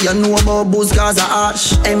 Pussy where you know about booze cause I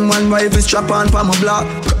ash. M1 rifle strap on for my block.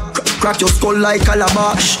 Crack your skull like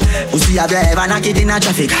calabash. Pussy, have you ever knocked it in a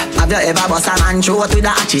traffic? Have you ever bust a man throat with a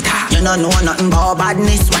hatchet? You don't know nothing about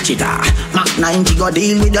badness, watch it. Mac 90 go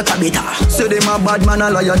deal with your cabita. Say them a bad man, I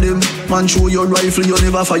liar them. Man show your rifle, you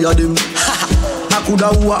never fire them. I coulda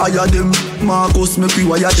who I hire them. Marcus make we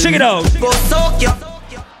wire them. Sing it out. Go soak ya.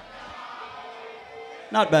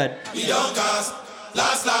 Not bad. We don't cast,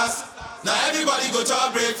 last. Now everybody go to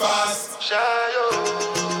breakfast. Shayo.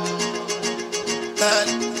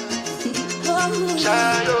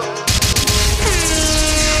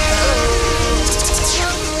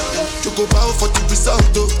 go bow for the result,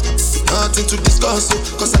 though. Nothing to discuss, oh.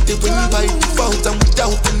 Cause I did win by default and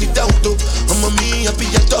without any doubt, though. I'm a me happy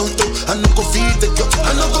adult, though. I no go feed the girl,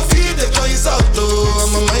 I no go feed the guys out, though.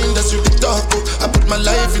 I'm a mind that's really dark, oh. I put my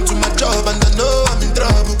life into my job and I know I'm in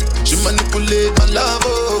trouble. She manipulate my love,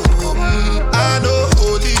 oh. I know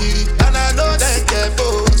holy and I know they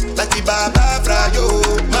careful. Like the Baba Frayo,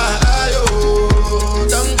 my ayo,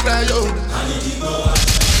 don't cry, yo. I need to go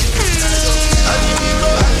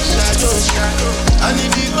and shadow. I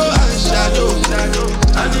need to go and shadow. I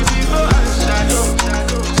need to go and shadow. I need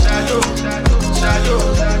to go and shadow.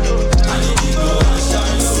 I need to go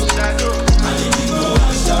and shadow.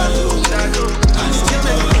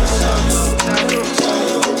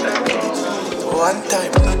 One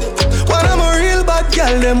time. When I'm a real bad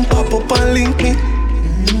girl, them pop up and link me.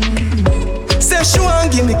 Say she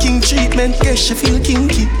want give me king treatment, guess she feel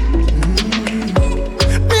kinky.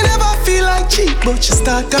 Me never feel like cheap, but she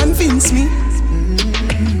start convince me.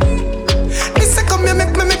 Me say come here,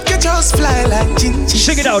 make you just fly like ginger.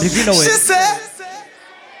 Sing it out if you know it. She say,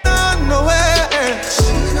 nowhere.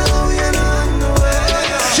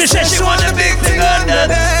 She said she want a big thing under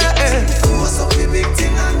there.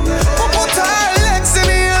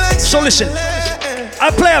 So listen, I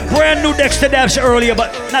play a brand new Dexter Dabs earlier,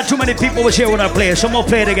 but not too many people was here when I play it, so I'm gonna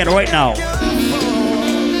play it again right now.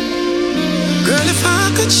 Girl, if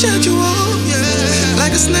I could shed you off, yeah,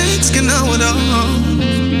 like a snake skin out on.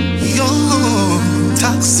 You're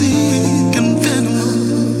toxic and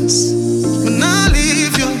venomous. When I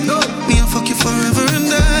leave you, me I'll fuck you forever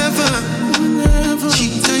and ever.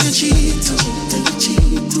 Cheat and you cheat.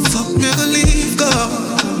 Fuck me, I'll leave, go.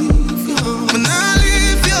 When I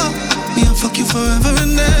leave you, me I'll fuck you forever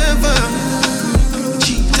and ever.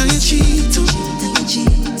 Cheat and you cheat.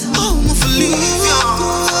 Oh, I'm for leave you.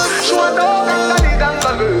 She want all the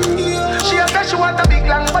gangaloo. She said she want a big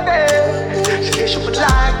long body. She said she would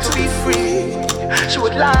like to be free. She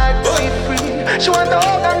would like to be free. She want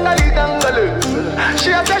all the gangaloo.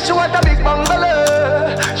 She said she want a big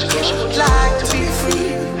bungalow. She said she would like to be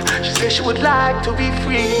free. She said she would like to be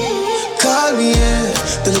free. Call me, yeah.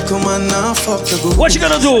 The little man now fuck the good. What you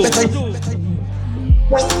gonna do?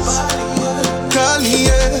 Call me,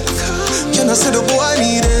 yeah. Can I say the boy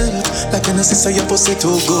need it? Like when I say your pussy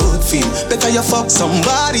too good, feel better you fuck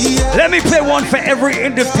somebody, yeah. Let me play one for every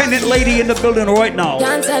independent lady in the building right now.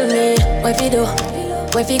 Can't tell me what you do,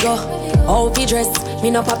 where you go, how you dress. Me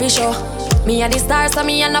no papi show. Me a the star, so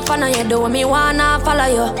me a no fan of you. Do me wanna follow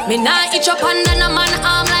you. Me nah itch up under no man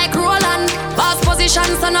arm like Roland. Boss position,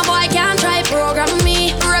 so no boy can't try program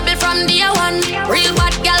me. Rebel from day one. Real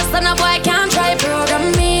bad girl, so no boy can't try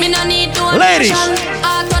program me. Me no need no ladies.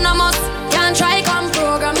 Autonomous, can't try come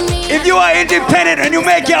program me. If you are independent and you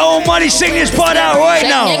make your own money, sing this part out right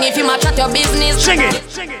now. If you match at your business, sing it.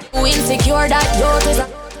 Who insecure that yours is a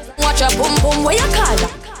watch your boom boom, what you call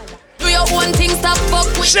that? Do your own thing, stop fuck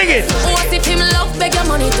with. Sing it. What if him love beg your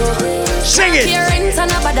money too? Sing it. Parents and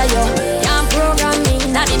a bother you. Can't program me.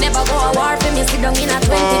 Nanny never go a war for me. Sit down in a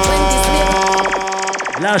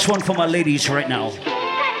 2020 Last one for my ladies right now.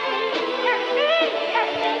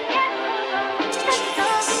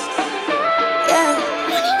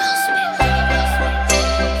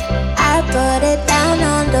 I put it down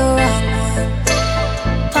on the wrong one.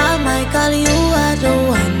 Paul Michael, you are the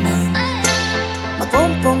one. My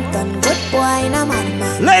boom boom done good boy in a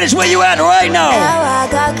man. Ladies, where you at right now? Now I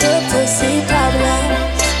got good to see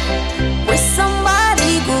problems with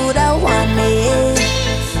somebody good I want me.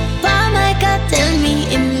 Paul Michael tell me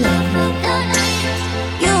in love.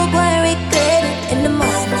 You gonna regret it in the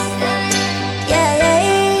morning. Yeah,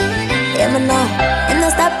 yeah, yeah, me know. And no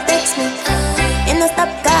stop text me, and no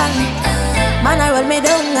stop call me. Man, I roll me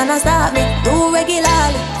down and I stop me too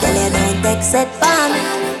regularly. Tell you don't text it for me.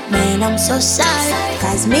 Man, I'm so sorry,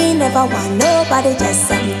 cause me never want nobody, just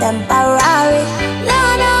some temporary. No,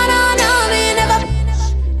 no, no, no, me never.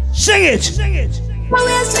 Sing it! Sing it! My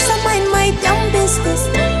ways just to mind my damn business.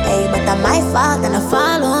 Hey, but I'm my fault and I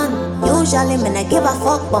fall on. Usually, me not give a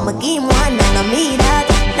fuck, but my game one and I me that.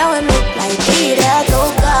 Now it look like me that,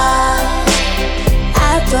 oh God.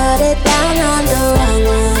 I put it down on the wrong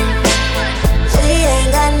one. We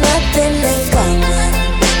ain't got nothing in common.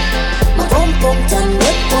 My boom boom done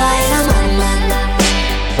with wine, I'm on man.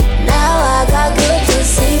 Now I got good to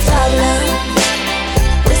see problem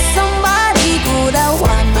with somebody good I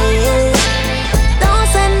want me. Don't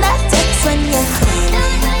send that text when you're hungry.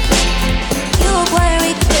 You boy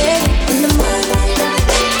regret in the morning.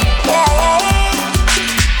 Yeah, yeah,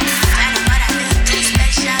 yeah. I know what I did too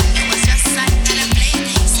special. It was just something that I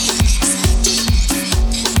played things.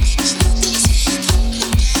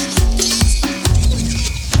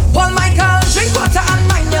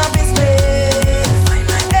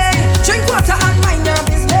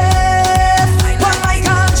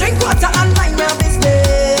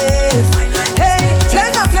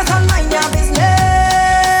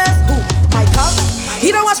 He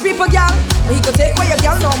don't watch people, girl. He could take away your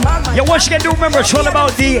girl, no man. Yo, once again, do remember, it's all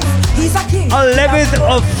about the 11th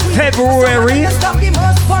of February.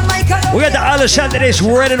 We got the Isle of Saturday's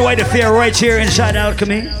Red and White Affair right here inside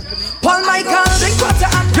Alchemy. Paul Michael,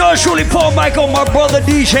 yours truly, Paul Michael, my brother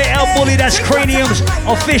DJ L Bully, that's Cranium's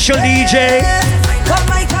official DJ.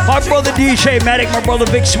 My brother DJ Matic, my brother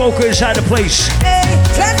Big Smoker inside the place.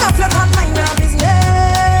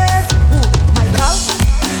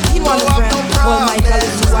 Paul Michael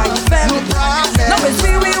is why you fell. No, it's we.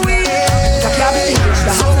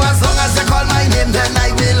 So as long as you call my name, then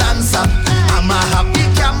I will answer. I'm a happy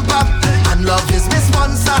camper, and love is my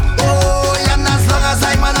sponsor. Oh, and as long as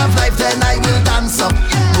I'm man of life, then I will dance up.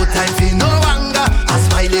 No time for no anger, I'm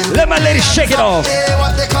smiling. Let my ladies shake it off. Hey,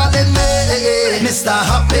 what they calling me? Mr.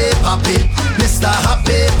 Happy Papi, Mr.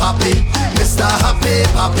 Happy Papi, Mr. Happy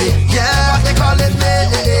Papi. Yeah, what they calling me?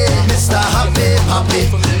 Mr. Happy Papi,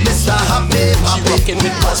 Mr. Happy Papi. She rockin'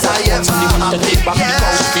 with us, I am happy. Take back the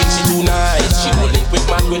country, she too nice. She no link with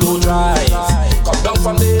man, we no drive. Come down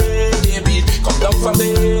from there, baby. Come down from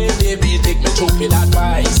there, baby. Take me through with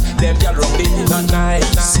advice. Them girl wrong, they not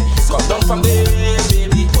nice. Come down from there,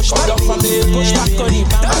 baby. Come down from there, push back on the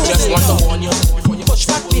bamboo. I just want to warn you. Push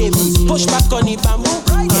back, baby. Push back on the bamboo.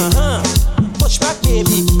 Push back,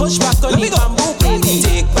 baby. Push back on the bamboo, baby.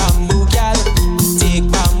 Take bamboo, girl. Take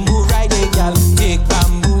bamboo, ride it, girl. Take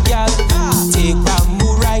bamboo, girl. Take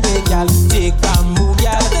bamboo, ride it, girl. Take bamboo,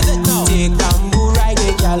 girl. Take bamboo, ride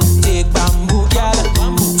it, girl. Take bamboo, girl.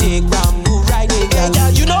 Take bamboo, ride it, girl.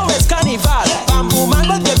 Girl, you know it's carnival. Bamboo man,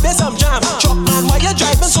 but give me some jam. Truck man, why you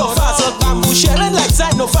driving so fast? So bamboo sharing like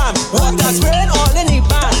side no fam. Water spraying all in the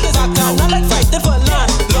band. Back down, not like fighting for land.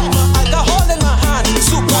 Look, alcohol in my hand.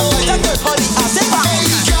 Super like a good honey. I say back. Hey,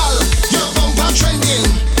 girl, your bumper trending.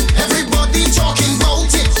 Everybody talking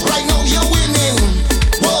about it. Right now you're winning.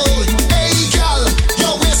 Whoa, hey, girl,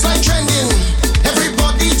 your waistline trending.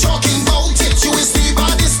 Everybody talking about it. You is the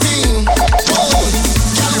baddest thing. Whoa,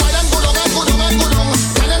 girl, why them go down and go down and go down?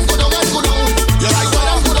 Why them go down and go down? You like why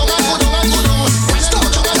them go down and go down and go down? Why them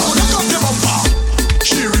go down and go down? Look up the bumper.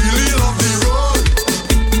 She really love the road.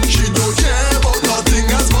 She don't care about nothing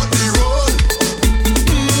else but the road.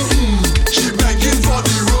 She begging for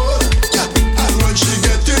the road. Yeah. And when she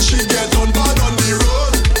get it, she get on bad on the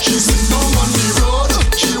road. She sit down on the road.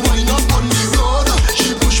 She wind up on the road.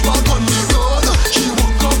 She push back on the road. She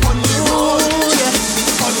walk up on the road.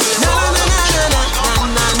 Yeah. On the road.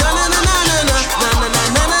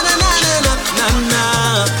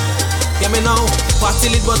 Hear me now. Party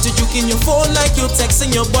lit, but you juke in your phone like you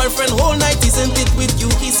texting your boyfriend whole night. Isn't it with you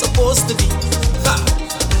he's supposed to be? Ha.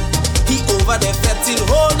 He over there fetting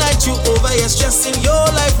whole night. You over here stressing your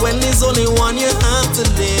life when there's only one you have to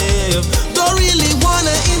live. Don't really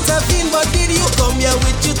wanna intervene, but did you come here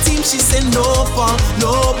with your team? She said no, Paul,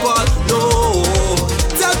 no, Paul, no.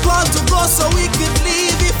 Tell Paul to go so we could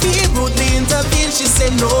leave. If he rudely intervene, she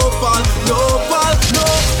said no, Paul, no, Paul, no.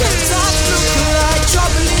 When that look like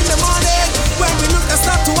trouble in the morning, when we look and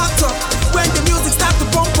start to act up, when the music start to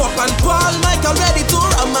pump up, and Paul Michael ready to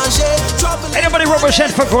ramage. Anybody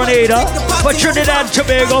represent for Grenada, for Trinidad,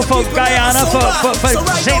 Tobago, for Guyana, for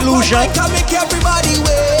St. Lucia,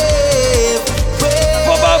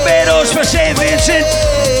 for Barbados, for St. Vincent.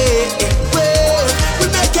 We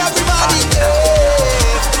make everybody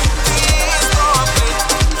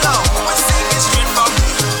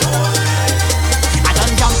I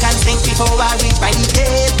done drunk and stink before I reach by the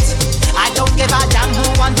gate. I don't give a damn who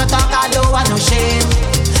want to talk, I don't want no shame.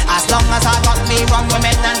 As long as I got me wrong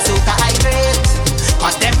women and soca I rate.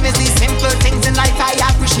 Cause them is the simple things in life I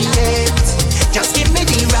appreciate. Just give me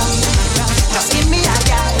the rum, just give me a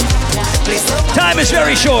gal. Time is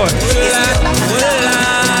very short. Turn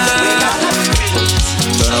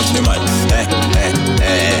up the mic,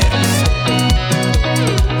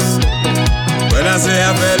 When I say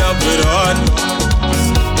I fed up with hard,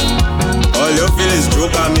 all you feel is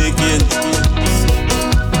joke I'm making.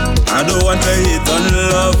 I don't want to hate on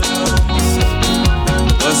love,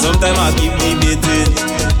 but sometimes I keep debating.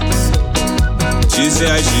 She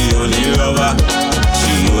say she only lover,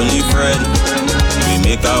 she only friend. We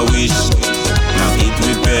make a wish, now eat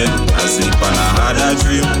with pen. I sleep and I had a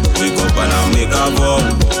dream, wake up and I make a vow.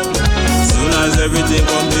 Soon as everything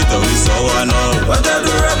complete, we saw one all. What I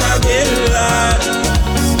do wrong again, lad?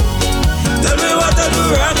 Tell me what I do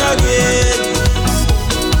wrong again.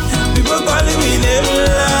 People calling me name,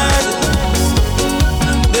 lad.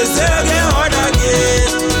 They say I get hard again.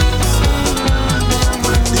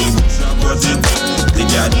 The bush a cut it, the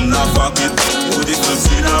garden a fuck it, put the clothes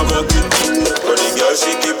in a bucket. But the girl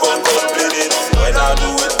she keep on complaining. When I do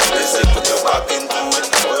it, they say put your back into it.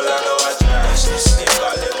 All I know I try.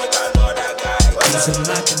 These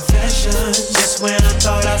are my confessions. Just when I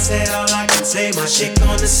thought I said all I can say, my chick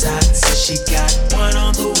on the side says she got one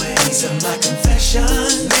on the way. These are my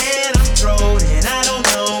confessions. Man, I'm thrown and I don't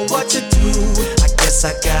know what to do. I guess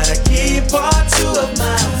I gotta keep part two of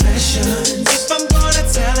my confessions. If I'm gonna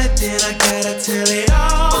tell it, then I gotta tell it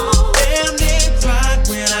all. Damn near cried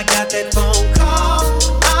when I got that phone call.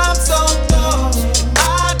 I'm so low,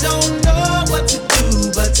 I don't know what to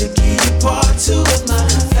do but to keep part two of my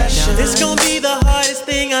confessions. Now this gon' be the hardest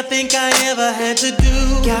thing I think I ever had to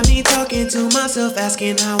do. Got me talking to myself,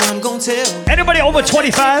 asking how I'm gon' tell. Anybody over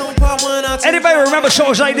 25? Anybody remember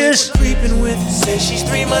songs like this? Creeping with her, say she's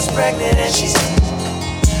 3 months pregnant and she's.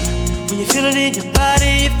 When you feel it in your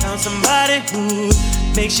body, you found somebody who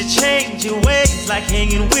makes you change your ways, like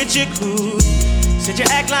hanging with your crew. Said you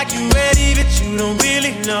act like you ready, but you don't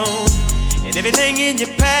really know. And everything in your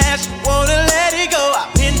past, you wanna let it go.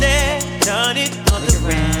 I've been there, done it, on the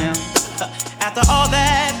ground. After all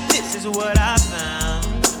that, this is what I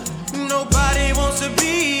found. Nobody wants to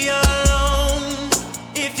be alone.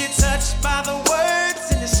 If you're touched by the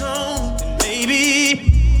words in the song, then maybe.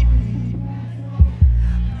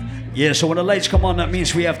 Yeah, so when the lights come on, that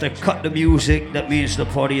means we have to cut the music. That means the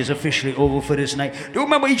party is officially over for this night. Do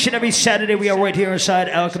remember, each and every Saturday we are right here inside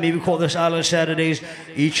Alchemy. We call this Island Saturdays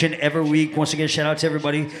each and every week. Once again, shout out to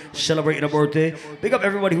everybody celebrating a birthday. Big up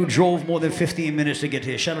everybody who drove more than 15 minutes to get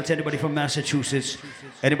here. Shout out to anybody from Massachusetts,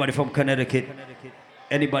 anybody from Connecticut,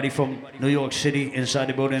 anybody from New York City, inside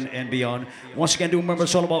the building and beyond. Once again, do remember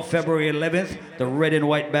it's all about February 11th, the Red and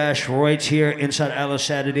White Bash right here inside Alice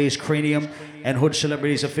Saturdays. Cranium and Hood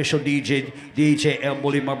Celebrities official DJ El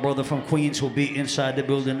Bully, my brother from Queens, will be inside the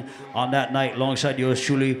building on that night, alongside yours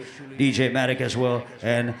truly, DJ Matic as well,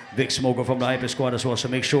 and Vic Smoker from the Hyper Squad as well. So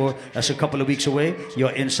make sure that's a couple of weeks away.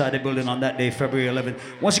 You're inside the building on that day, February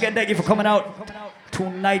 11th. Once again, thank you for coming out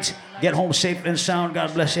tonight. Get home safe and sound.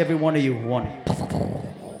 God bless every one of you. One.